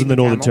I was I've in the eaten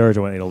Northern camel.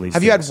 Territory when I ate all these.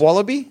 Have you had things.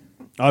 wallaby?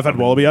 I've had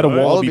wallaby. I had a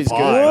wallaby Wallaby's pie.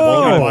 good.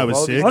 Wallaby Whoa. pie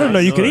was sick. I didn't know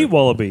you could eat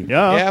wallaby.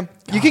 Yeah. Yeah.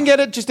 You can get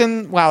it just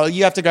in, well,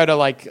 you have to go to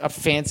like a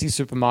fancy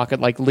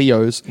supermarket like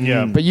Leo's.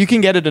 Yeah. But you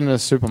can get it in a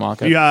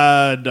supermarket. You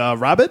had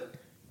rabbit?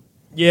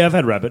 Yeah, I've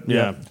had rabbit.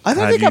 Yeah. I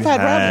don't think I've had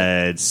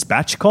rabbit.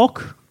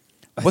 spatchcock?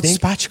 What's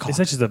think spatchcock? It's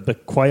actually a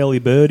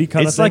quaily birdie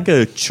kind It's of thing.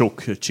 like a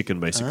chook chicken,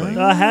 basically.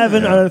 I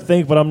haven't, I don't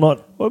think, but I'm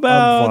not. What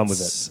about? I'm fine with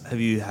it. Have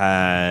you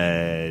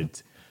had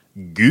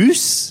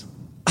goose?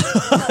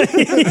 I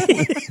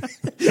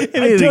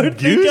don't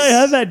think I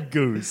have had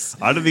goose.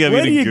 I don't think I've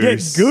Where do eaten you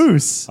goose. get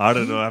goose? I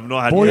don't know. I've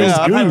not had Boiled goose.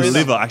 I've had goose.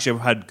 Liver. Actually,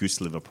 I've had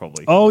goose liver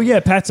probably. Oh yeah,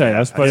 pate.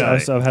 I suppose Yeah.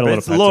 I've had But a lot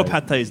it's of pate. a lot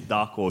of pate is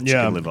duck or chicken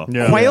Yeah. liver.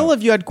 Yeah. Quail?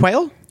 Have you had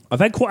quail? I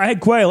had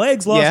quail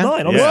eggs last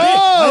night. On Yeah. the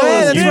Whoa,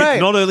 spit. that's right.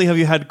 Not only have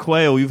you had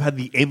quail, you've had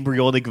the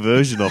embryonic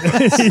version of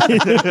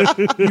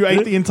it. You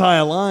ate the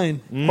entire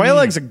line. Quail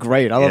eggs are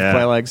great. I love Yeah.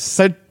 quail eggs.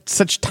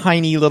 Such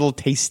tiny little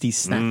tasty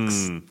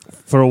snacks.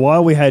 For a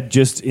while, we had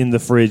just in the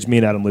fridge. Me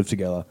and Adam lived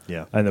together.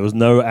 Yeah. and there was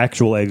no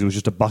actual eggs. It was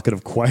just a bucket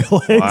of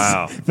quail eggs.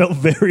 Wow. Felt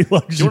very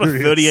luxurious. You want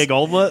a 30-egg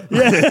omelet?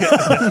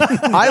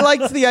 I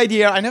liked the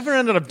idea. I never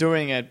ended up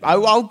doing it. I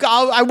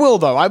will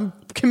though. I'm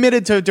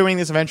committed to doing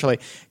this eventually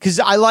because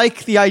I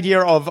like the idea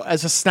of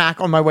as a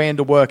snack on my way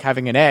into work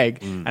having an egg,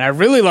 and I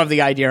really love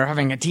the idea of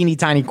having a teeny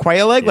tiny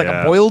quail egg, like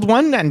a boiled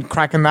one, and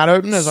cracking that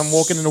open as I'm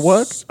walking into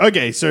work.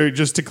 Okay, so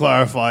just to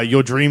clarify,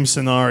 your dream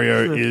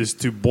scenario is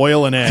to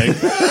boil an egg.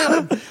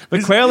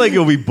 The quail egg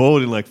will be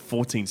boiled in like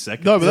 14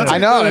 seconds. No, but that's I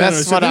know.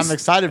 That's so what this- I'm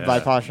excited by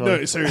partially.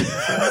 No, so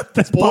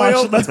That's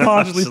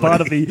partially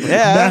part of the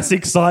mass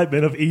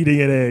excitement of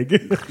eating an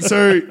egg.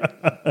 so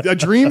a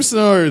dream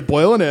scenario is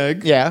boil an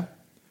egg, Yeah.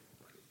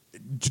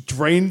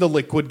 drain the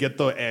liquid, get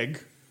the egg.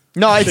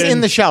 No, it's Then-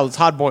 in the shell. It's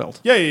hard boiled.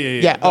 Yeah.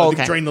 Yeah, No,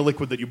 okay. Drain the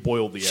liquid that you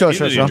boiled the egg. Sure, You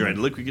sure, don't sure. need to drain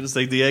the liquid. You can just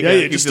take the egg Yeah, out,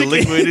 yeah, keep just the stick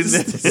liquid in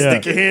there.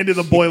 Stick your hand in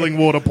the boiling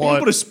water You pot.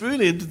 put a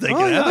spoon in to take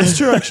Oh, it yeah, out. that's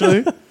true,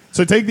 actually.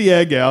 So take the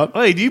egg out.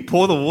 Hey, do you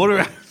pour the water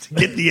out to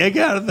get the egg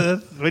out of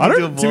the... when I you do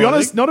a don't, to be boiled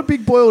honest, egg? not a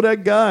big boiled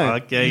egg guy.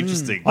 Okay,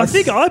 interesting. I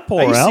think I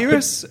pour Are you out.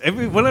 serious?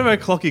 Whenever I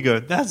clock, you go,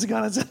 that's the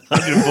guy that's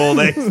 100 boiled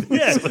eggs.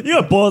 Yeah, you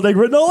got boiled egg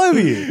written all over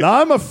you. No,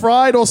 I'm a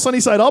fried or sunny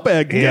side up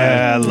egg guy.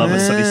 Yeah, I love a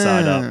sunny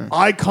side up.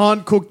 I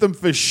can't cook them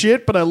for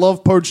shit, but I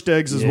love poached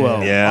eggs as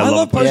well. Yeah, I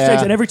love poached Yeah.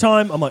 eggs, and every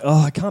time I'm like,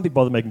 oh, I can't be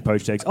bothered making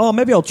poached eggs. Oh,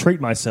 maybe I'll treat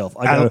myself.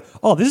 I go,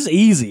 oh, this is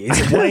easy.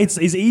 It's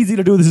easy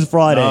to do. This is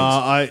fried eggs.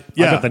 I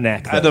got the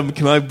knack. though. Adam,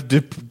 can I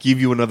give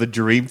you another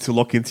dream to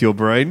lock into your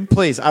brain?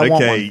 Please, I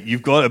want Okay, one.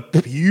 you've got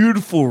a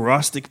beautiful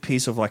rustic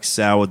piece of like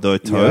sourdough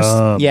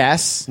toast.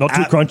 Yes. Not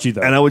too crunchy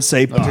though. And I would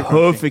say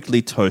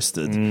perfectly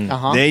toasted.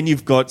 Uh-huh. Then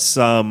you've got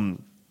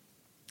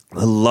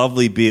a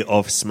lovely bit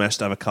of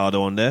smashed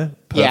avocado on there.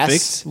 Perfect.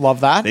 Yes.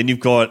 Love that. Then you've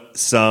got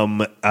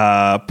some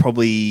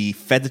probably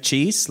feta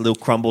cheese, a little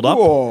crumbled up.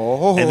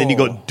 Whoa. And then you've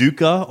got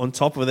dukkha on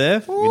top of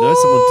there. You know,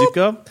 some of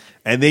dukkha.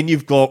 And then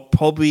you've got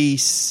probably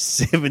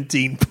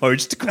 17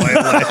 poached quail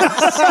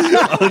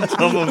eggs on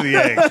top of the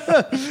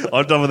egg.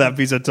 On top of that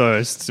piece of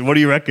toast. What do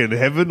you reckon?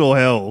 Heaven or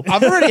hell?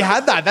 I've already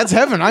had that. That's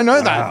heaven. I know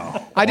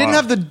that. I didn't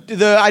have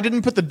the I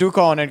didn't put the dukkha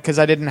on it because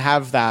I didn't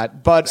have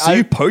that. But So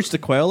you poached a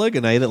quail egg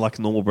and ate it like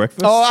a normal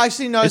breakfast? Oh,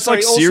 actually no. It's sorry.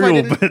 like Also, I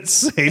cereal, didn't- but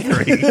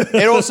savory.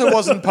 It also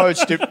wasn't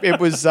poached. It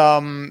was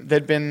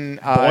there'd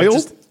been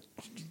Boiled?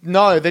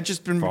 No, they'd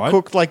just been Fried?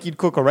 cooked like you'd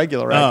cook a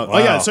regular egg. Oh,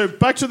 yeah. So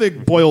back to the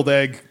boiled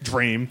egg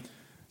dream.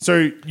 So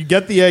you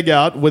get the egg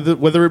out,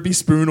 whether it be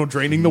spoon or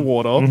draining the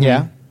water.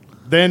 Yeah.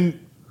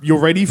 Then you're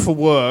ready for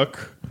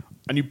work,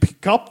 and you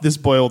pick up this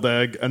boiled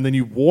egg, and then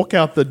you walk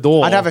out the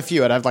door. I'd have a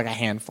few. I'd have like a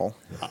handful.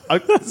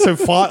 So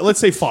five. Let's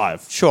say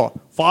 5. Sure.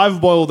 5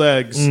 boiled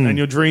eggs, and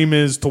your dream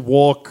is to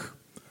walk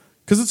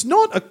because it's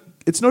not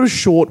a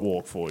short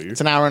walk for you.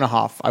 It's an hour and a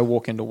half. I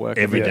walk into work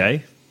Every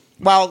day.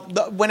 Well,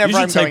 whenever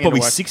Usually I'm take going probably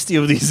into work. 60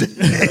 of these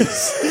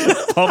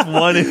eggs. Pop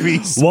one every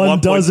 1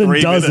 1.3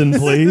 dozen, minutes.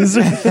 please.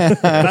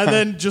 And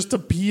then just to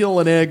peel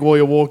an egg while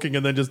you're walking,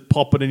 and then just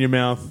pop it in your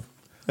mouth.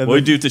 And What do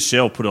then- you do with the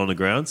shell? Put it on the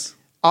grounds?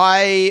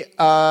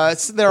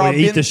 So there Or are you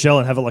eat bins. the shell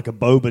and have it like a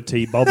boba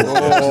tea bubble.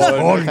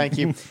 Oh, no, thank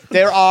you.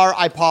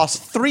 I pass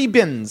 3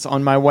 bins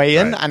on my way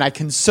in, and I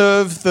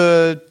conserve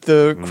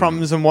the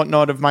crumbs and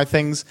whatnot of my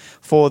things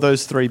for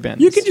those 3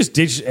 bins. You can just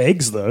ditch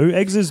eggs though.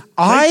 Eggs is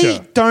I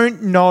nature.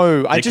 don't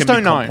know. I They just can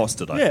be don't know.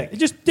 composted, I Yeah, think. you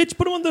just ditch.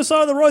 Put them on the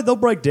side of the road. They'll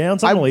break down.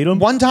 Someone will eat them.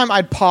 One time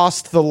I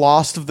passed the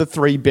last of the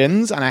 3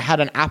 bins, and I had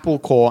an apple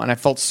core, and I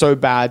felt so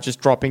bad just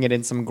dropping it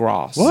in some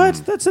grass.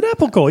 What? That's an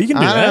apple core. You can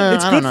do I that. don't-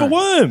 It's I good don't for know.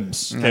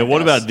 worms. Okay,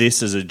 what about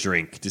this as a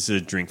drink? This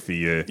is a drink for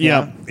you.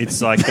 Yeah.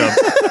 It's like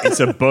it's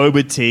a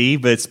boba tea,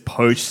 but it's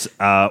poached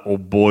or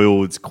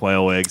boiled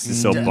quail eggs to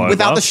sell boba.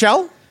 Without the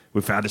shell?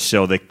 Without the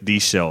shell, they're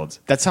deshelled.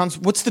 That sounds.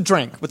 What's the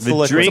drink? What's the, The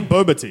liquid? drink-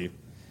 boba tea.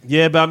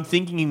 Yeah, but I'm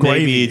thinking Gravy.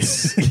 maybe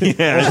it's...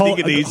 Yeah, I think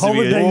it needs to be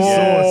a Holiday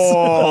sauce.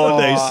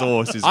 holiday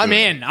sauce. Is I'm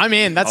good.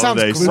 in. That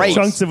sounds Holiday sauce. great.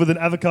 Chunks of with an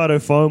avocado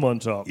foam on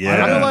top.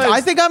 Yeah. I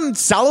think I'm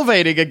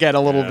salivating again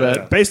a little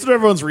bit. Based on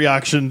everyone's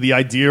reaction, the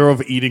idea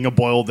of eating a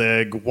boiled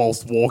egg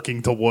whilst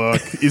walking to work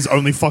is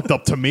only fucked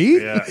up to me.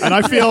 And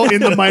I feel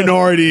in the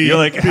minority. You're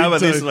like, how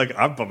about big this? time. Like,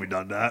 I've probably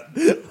done that.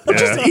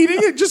 Just eating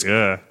it, just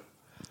Yeah.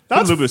 Put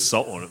a little bit of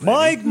salt on it.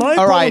 My maybe.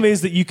 problem right.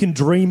 is that you can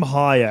dream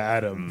higher,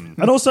 Adam,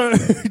 and also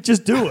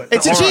just do it.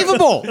 It's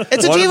achievable.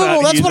 It's What achievable.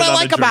 about- That's here's what I another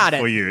like drink about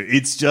for it. you.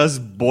 It's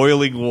just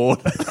boiling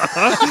water,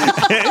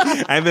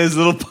 and there's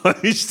little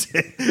poached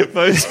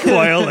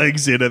quail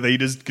eggs in it that you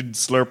just can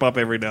slurp up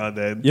every now and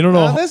then. You don't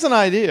know. There's an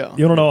idea.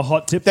 You don't know a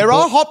hot tip. There to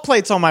are boil- hot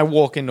plates on my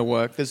walk into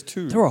work. There's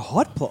 2. There are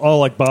hot. Oh,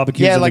 like barbecues.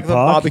 Yeah, in like the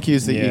park?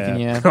 barbecues that you can.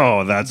 Yeah.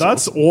 Oh, that's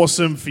That's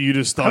awesome for you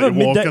to start Have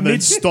your a walk midday- and then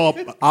mid- stop,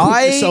 cook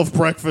I yourself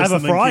breakfast Have a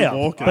and then fry keep up.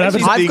 walking.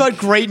 happens. I've got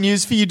great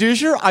news for you,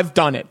 Duscher. I've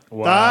done it.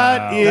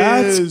 That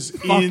is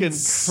fucking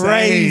insane.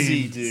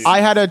 crazy, dude. I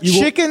had a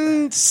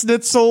chicken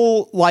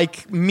schnitzel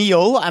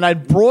meal, and I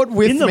brought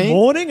with in the me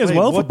morning as Wait,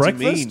 well for what do you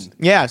breakfast. mean?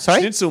 Yeah,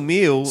 sorry. Schnitzel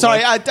meal.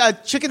 Sorry, like- a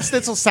chicken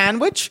schnitzel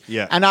sandwich.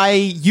 Yeah. And I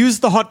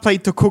used the hot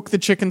plate to cook the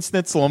chicken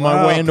schnitzel on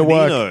my way into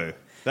work. Panino.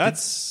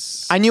 That's.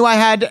 I knew I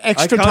had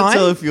extra I can't time.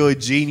 tell if you're a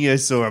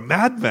genius or a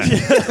madman.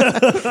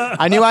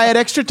 I knew I had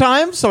extra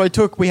time, so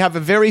we have a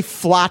very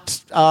flat,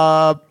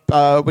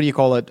 what do you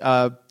call it?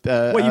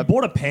 Wait, you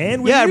bought a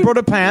pan with yeah, you? I brought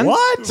a pan.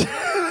 What?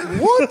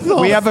 What the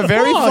We have a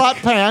very fuck? flat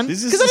pan. This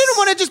Because is I didn't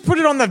want to just put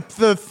it on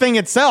the thing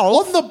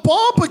itself. On the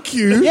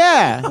barbecue?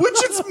 Yeah. Which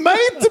it's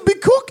made to be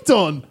cooked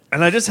on.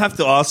 And I just have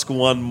to ask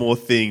one more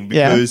thing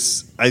Yeah.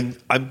 because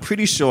I'm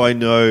pretty sure I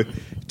know.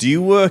 Do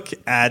you work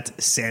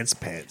at Sans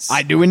Pants?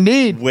 I do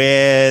indeed.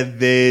 Where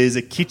there's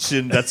a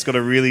kitchen that's got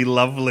a really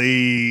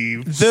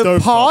lovely. The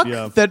Stovetop, park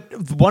yeah.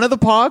 one of the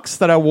parks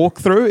that I walk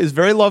through is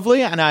very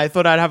lovely, and I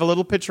thought I'd have a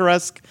little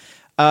picturesque,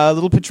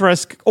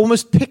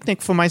 almost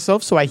picnic for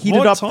myself. So I heated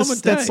What up time the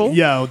of day? schnitzel.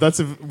 Yeah,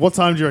 what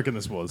time do you reckon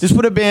this was? This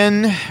would have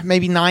been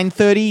maybe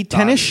 9:30,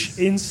 10ish.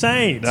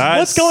 Insane. That's-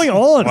 What's going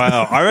on?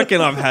 Wow, I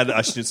reckon I've had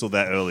a schnitzel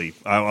that early.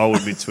 I'll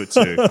admit to it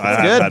too. I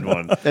have good. had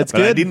one. That's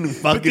but I good. didn't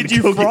fucking Did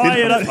you cook fry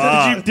it it up?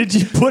 apart. Did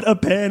you put a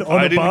pan on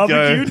I the didn't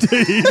barbecue go-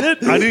 to eat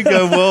it? I didn't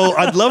go, well,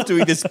 I'd love to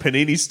eat this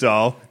panini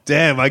style.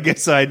 Damn, I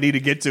guess I need to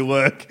get to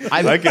work.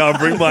 Okay, I'll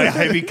bring my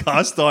heavy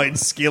cast iron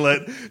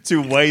skillet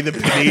to weigh the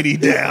panini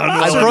down.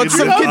 I while brought I'm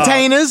some in the car.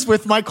 containers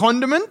with my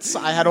condiments.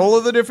 I had all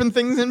of the different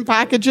things in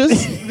packages.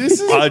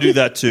 I do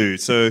that too.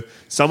 So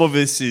some of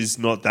this is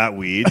not that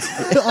weird.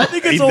 I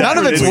think it's all None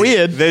of it's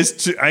weird.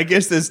 There's I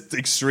guess there's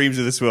extremes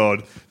of this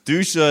world.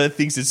 Duscher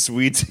thinks it's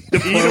sweet to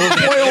eat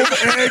a Boiled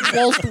egg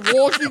whilst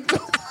walking.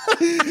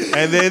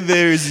 and then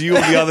there's you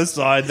on the other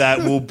side that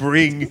will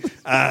bring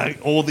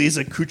all these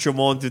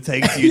accoutrements to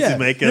take to you Yeah, to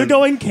make you're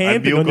going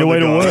camping on your way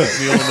to work.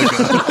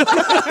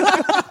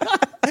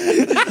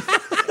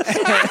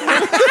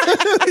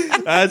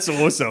 That's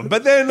awesome.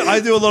 But then I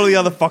do a lot of the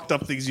other fucked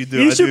up things you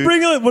do. You I should do-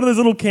 bring one of those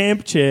little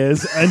camp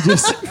chairs and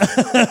just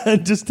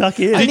and just tuck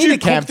in. I Did need you a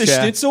camp cook the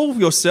chair. schnitzel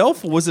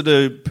yourself, or was it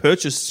a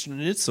purchased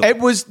schnitzel? It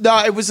was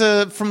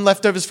from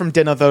leftovers from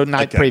dinner the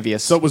night Okay.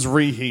 previous. So it was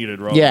reheated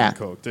rather Yeah. than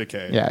cooked.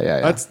 Okay.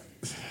 Yeah. That's.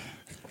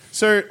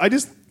 So I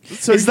just.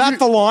 So Is that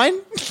the line?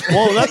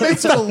 Well, that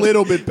makes it a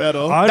little bit better.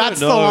 I That's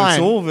don't the know. line.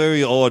 It's all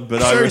very odd,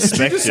 but I So did you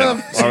respect just you.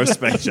 have- I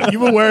respect you. You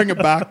were wearing a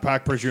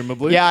backpack,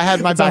 presumably. Yeah, I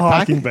had my It's a backpack.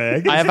 hiking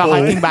bag. I have a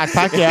hiking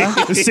backpack. Yeah.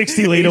 The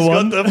 60-liter He's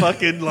one. got the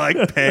fucking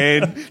like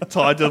pan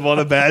tied to one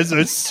of bag, so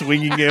it's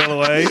swinging it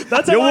away.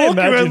 That's You're how I walking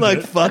around imagined like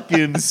it.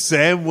 fucking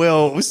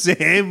Samwise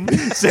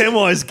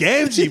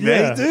Gamgee, mate,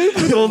 Yeah. dude,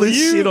 with all this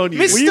shit on you.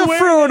 Mr.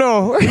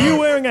 Frodo. Are you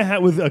wearing a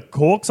hat with a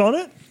corks on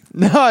it?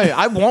 No,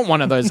 I want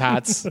one of those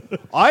hats.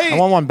 I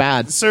want one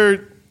bad. So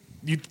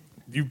you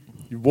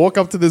walk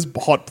up to this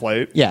hot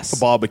plate. Yes. For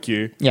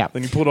barbecue. Yeah.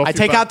 Then you put off. I your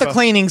take out the backpack.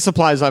 cleaning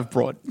supplies I've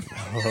brought.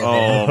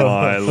 Oh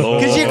my lord!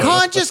 Because you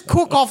can't just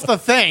cook off the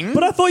thing.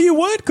 But I thought you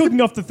weren't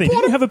cooking off the thing.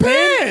 Didn't you have a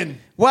pan?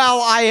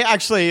 Well, I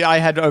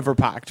had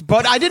overpacked,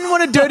 but I didn't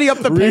want to dirty up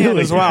the pan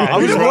Really? as well. I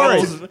was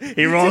worried.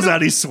 He rolls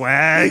out his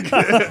swag.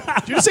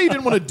 Did you say you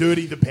didn't want to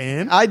dirty the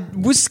pan? I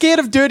was scared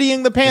of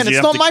dirtying the pan. Did you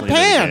It's have not to my clean the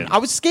pan. pan? I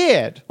was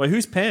scared. Wait,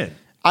 who's pan?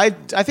 I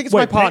think it's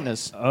Wait, my pan-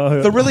 partner's.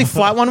 The really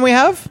flat one we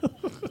have.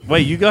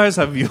 Wait, you guys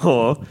have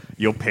your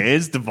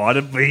pans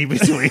divided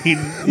between.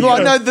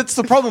 Well, no, that's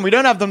the problem. We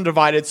don't have them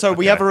divided, so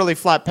we have a really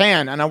flat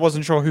pan, and I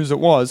wasn't sure whose it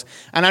was.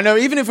 And I know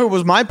even if it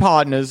was my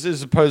partner's,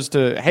 as opposed to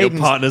Your Hayden's,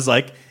 partner's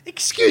like,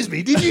 excuse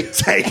me, did you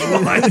take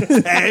my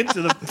pan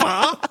to the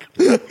park?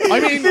 I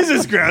mean, this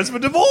is grounds for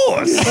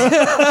divorce.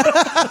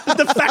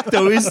 De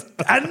facto is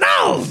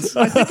annulled.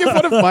 I think if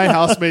one of my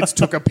housemates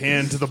took a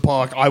pan to the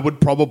park, I would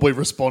probably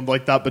respond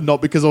like that, but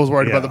not because I was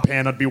worried Yeah. about the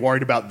pan. I'd be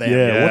worried about them.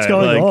 Yeah, what's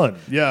going on?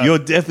 Yeah. You're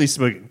definitely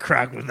smoking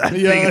crack with that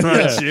Yeah, thing,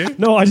 aren't Yeah. you?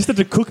 No, I just had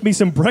to cook me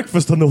some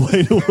breakfast on the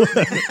way to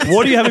work.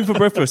 What are you having for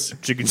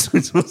breakfast? Chicken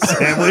schnitzel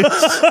sandwich.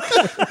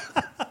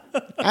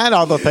 and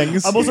other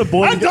things. I'm also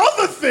boiling, And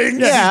other things.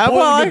 Yeah, boiling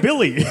well, a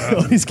billy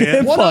on his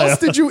campfire. What else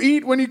did you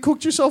eat when you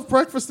cooked yourself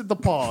breakfast at the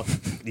park?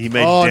 He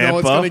made Oh damper. no,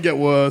 it's going to get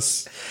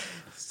worse.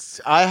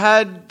 I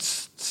had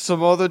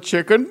some other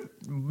chicken.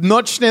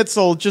 Not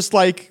schnitzel, just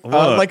like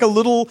What? a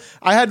little.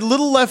 I had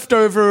little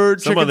leftover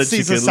Some chicken other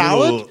Caesar chicken,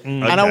 salad, little-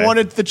 and I okay.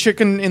 wanted the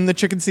chicken in the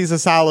chicken Caesar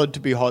salad to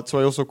be hot, so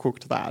I also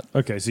cooked that.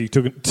 Okay, so you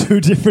took two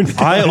different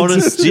I kinds of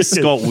honestly just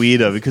chicken. got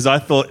weirder because I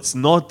thought it's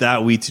not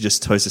that weird to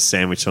just toast a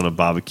sandwich on a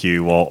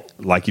barbecue while,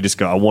 like, you just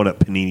go, I want it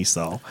panini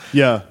style.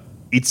 Yeah.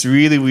 It's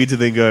really weird to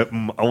then go,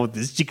 I want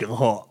this chicken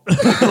hot.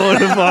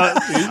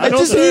 I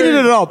just heated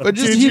it up. I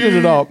just heated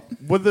it up.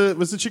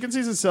 Was the chicken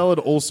Caesar salad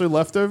also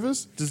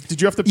leftovers? Did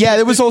you have to? Yeah,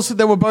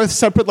 there were both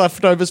separate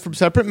leftovers from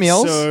separate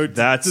meals. So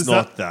That's does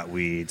not that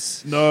weird.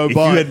 No, if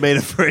but- you had made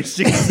a fresh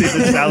chicken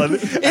Caesar salad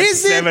at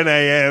Is it- 7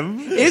 a.m.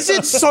 Is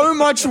it so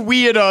much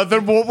weirder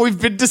than what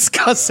we've been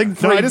discussing No,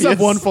 previous? I just have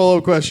one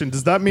follow-up question.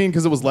 Does that mean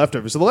because it was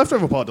leftovers? So the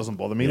leftover part doesn't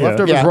bother me. Yeah.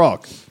 Leftovers Yeah.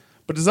 rock.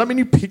 But does that mean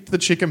you picked the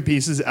chicken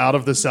pieces out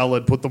of the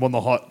salad, put them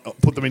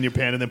in your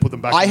pan, and then put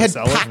them back I in the had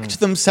salad? packed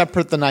them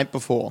separate the night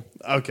before.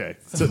 Okay.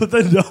 So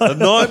The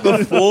night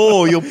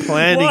before, you're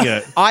planning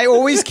it. I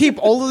always keep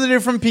all of the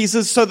different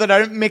pieces so that I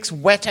don't mix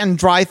wet and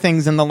dry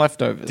things in the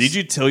leftovers. Did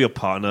you tell your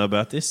partner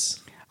about this?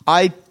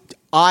 I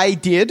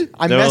did.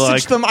 I They were messaged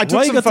like, them. I took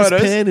 "Why some you got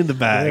photos. this pan in the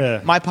bag?"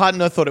 Yeah. My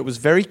partner thought it was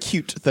very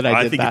cute that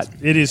I did think that.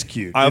 It is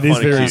cute. I It is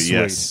find it very cute, sweet.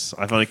 yes.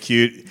 I find it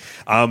cute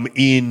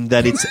in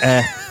that it's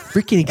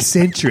freaking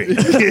eccentric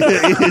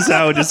is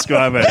how I would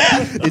describe it.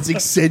 It's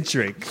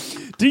eccentric.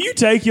 Do you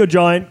take your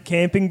giant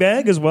camping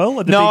bag as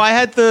well? Or No, I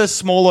had the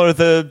smaller,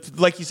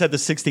 like you said, the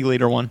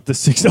 60-liter one. The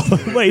 6.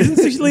 Wait, isn't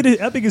 60 liters?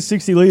 How big is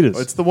 60 liters?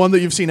 it's the one that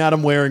you've seen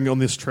Adam wearing on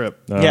this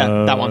trip.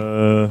 Yeah, that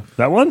one.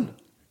 That one?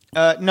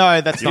 No,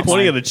 that's not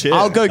pointing mine. at a chair.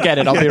 I'll go get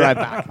it. I'll be right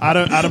back.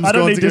 Adam's I don't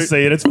going need to to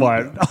see it. It's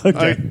fine.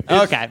 Okay.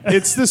 Okay.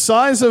 It's the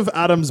size of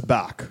Adam's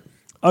back.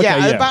 Okay, yeah,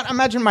 yeah. about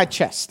imagine my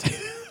chest.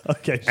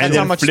 Okay. And And how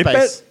then much flip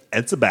space? it,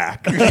 it's a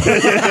back.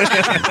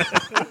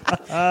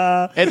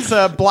 It's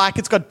black.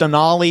 It's got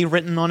Denali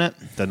written on it.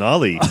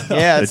 Denali.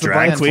 Yeah, the it's the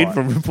drag brand queen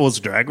for it. from RuPaul's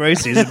Drag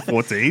Race season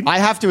 14. I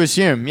have to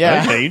assume.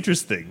 Yeah. Okay,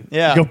 interesting.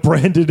 Yeah. Got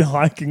branded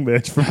hiking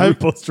merch from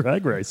RuPaul's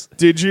Drag Race.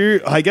 Did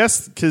you, I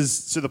guess,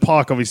 so the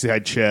park obviously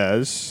had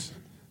chairs.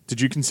 Did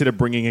you consider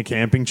bringing a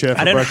camping chair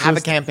for I don't breakfast? have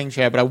a camping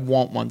chair, but I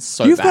want one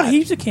so You've bad. got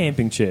heaps of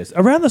camping chairs.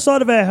 Around the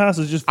side of our house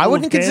is just full I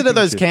wouldn't of consider camping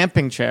those chairs.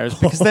 camping chairs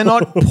because they're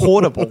not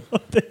portable.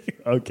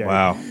 Okay.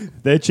 Wow.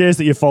 They're chairs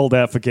that you fold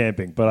out for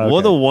camping. But okay.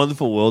 What a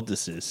wonderful world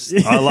this is.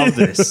 I love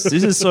this.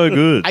 This is so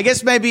good. I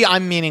guess maybe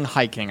I'm meaning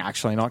hiking,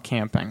 actually, not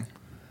camping.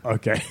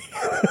 Okay.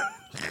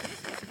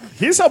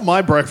 Here's how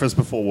my breakfast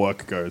before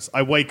work goes.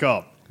 I wake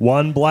up.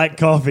 One black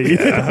coffee.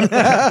 Take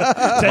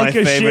My a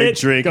favorite shit,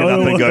 drink, go and I'm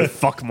to going to go work.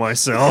 fuck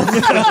myself.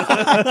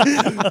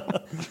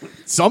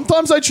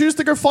 Sometimes I choose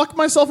to go fuck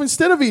myself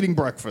instead of eating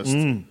breakfast.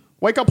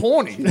 Wake up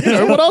horny. You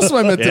know, what else am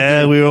I meant to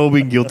Yeah, do? we've all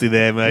been guilty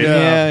there, mate.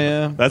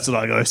 Yeah. That's what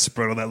I go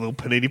spread on that little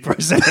panini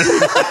process.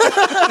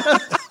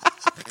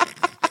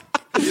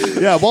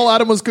 Yeah, while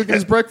Adam was cooking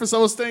his breakfast, I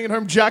was staying at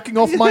home jacking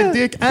off my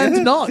dick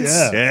and nuts.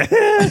 Yeah.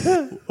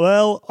 Yeah.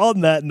 Well,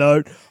 on that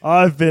note,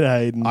 I've been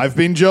Hayden. I've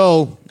been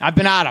Joel. I've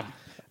been Adam.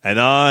 And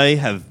I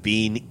have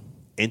been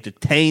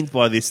entertained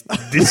by this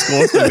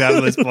discourse we've had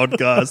on this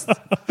podcast.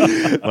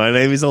 My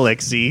name is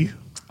Alexei.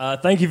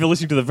 Thank you for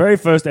listening to the very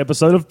first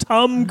episode of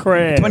Tom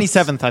Cramps.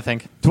 27th, I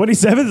think.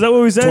 27th, is that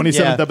what we said?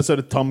 27th Yeah. episode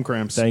of Tom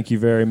Cramps. Thank you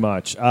very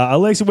much.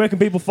 Alexa, where can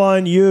people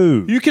find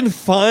you? You can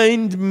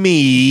find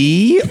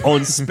me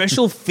on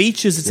Special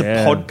Features. It's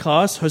Yeah. a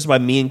podcast hosted by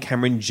me and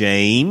Cameron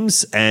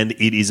James, and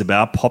it is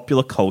about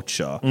popular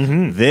culture.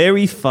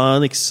 Very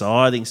fun,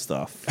 exciting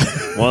stuff.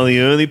 One of the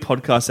only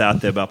podcasts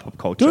out there about pop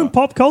culture. Doing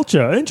pop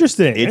culture.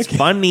 Interesting. It's Okay.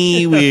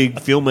 funny. We're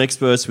film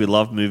experts. We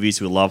love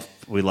movies. We love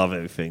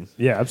everything.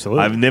 Yeah,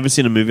 absolutely. I've never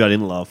seen a movie I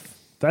didn't love.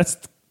 That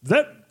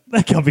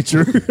can't be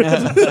true.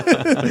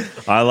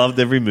 I loved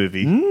every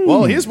movie.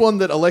 Well, here's one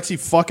that Alexei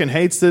fucking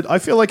hates that I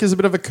feel like is a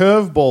bit of a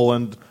curveball,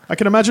 and I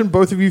can imagine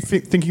both of you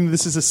thinking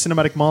this is a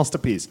cinematic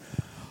masterpiece.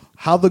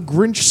 How the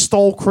Grinch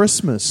Stole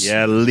Christmas.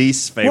 Yeah,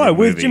 least favorite What,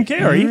 with movie. Jim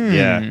Carrey?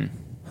 Yeah.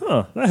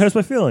 Huh, that hurts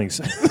my feelings.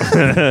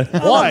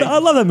 Why? I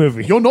love that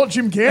movie. You're not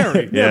Jim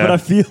Carrey. yeah, Yeah. but I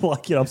feel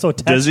like, I'm so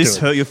attached Does this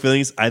to hurt your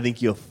feelings? I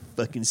think you're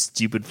fucking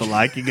stupid for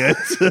liking it.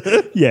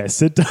 it.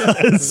 Yes, it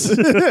does.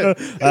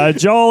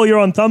 Joel, you're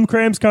on Thumb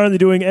Cramps, currently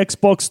doing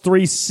Xbox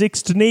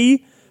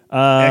 360.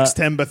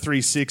 Xtember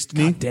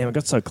 360. Damn, I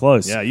got so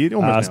close. Yeah, you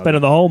almost nailed spending it.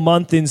 the whole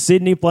month in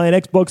Sydney playing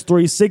Xbox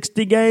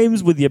 360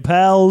 games with your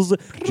pals,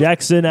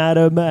 Jackson,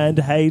 Adam, and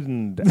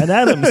Hayden. And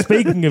Adam,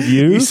 speaking of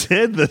You you,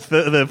 said the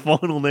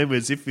final name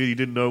as if you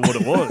didn't know what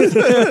it was, but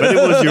it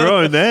was your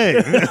own name.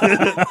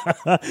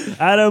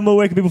 Adam,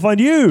 where can people find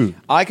you?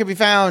 I can be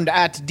found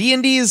at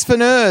D&D's for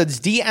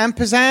Nerds,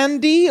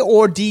 D&D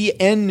or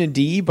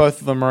DND.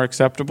 Both of them are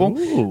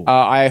acceptable.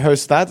 I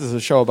host that. There's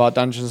a show about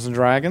Dungeons and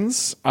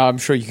Dragons. I'm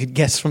sure you could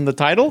guess from the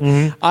title.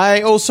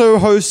 I also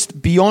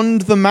host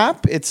Beyond the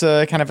Map. It's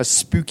a kind of a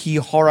spooky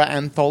horror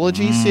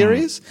anthology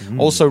series.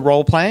 Also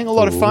role-playing. A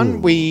lot of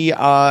fun. We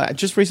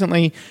just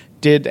recently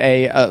did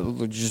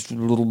just a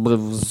little bit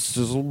of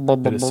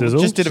sizzle?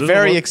 just did a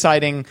very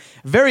exciting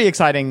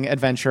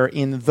adventure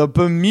in the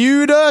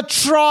Bermuda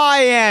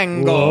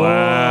Triangle.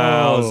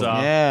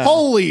 Wowza. Yeah.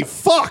 Holy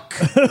fuck!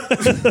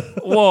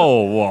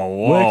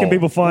 Whoa. Where can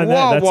people find that?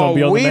 Whoa, That's on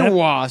Beyond the Map.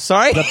 wee-wah.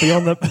 Sorry. That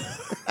Beyond the...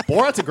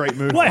 Borat's a great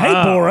movie. Wait, hey,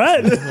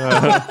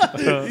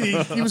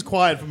 Borat. He was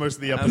quiet for most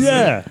of the episode.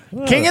 Yeah.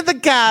 King of the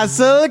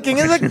castle, king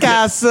of the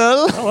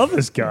castle. I love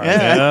this guy.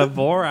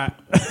 Borat.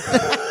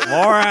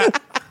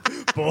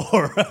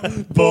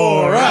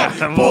 Borat.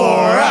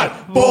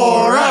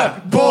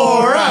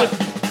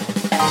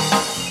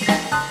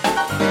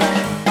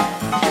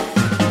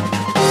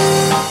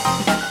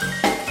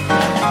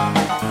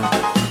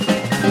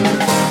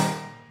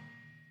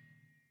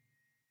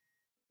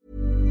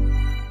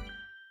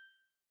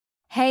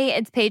 Hey,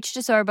 it's Paige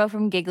DeSorbo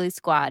from Giggly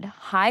Squad.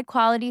 High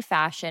quality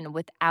fashion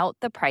without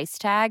the price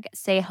tag.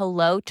 Say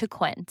hello to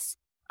Quince.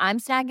 I'm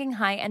snagging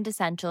high-end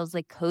essentials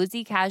like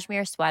cozy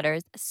cashmere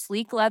sweaters,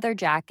 sleek leather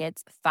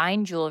jackets,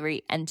 fine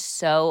jewelry, and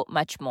so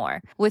much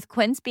more. With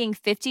Quince being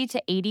 50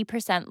 to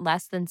 80%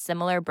 less than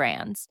similar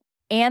brands.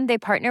 And they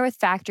partner with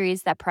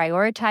factories that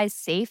prioritize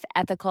safe,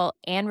 ethical,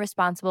 and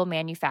responsible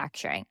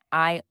manufacturing.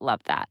 I love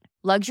that.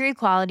 Luxury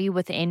quality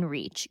within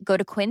reach. Go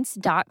to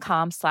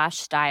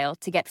quince.com/style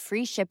to get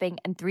free shipping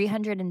and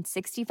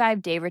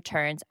 365-day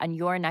returns on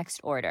your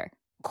next order.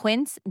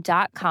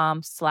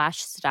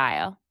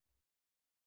 Quince.com/style.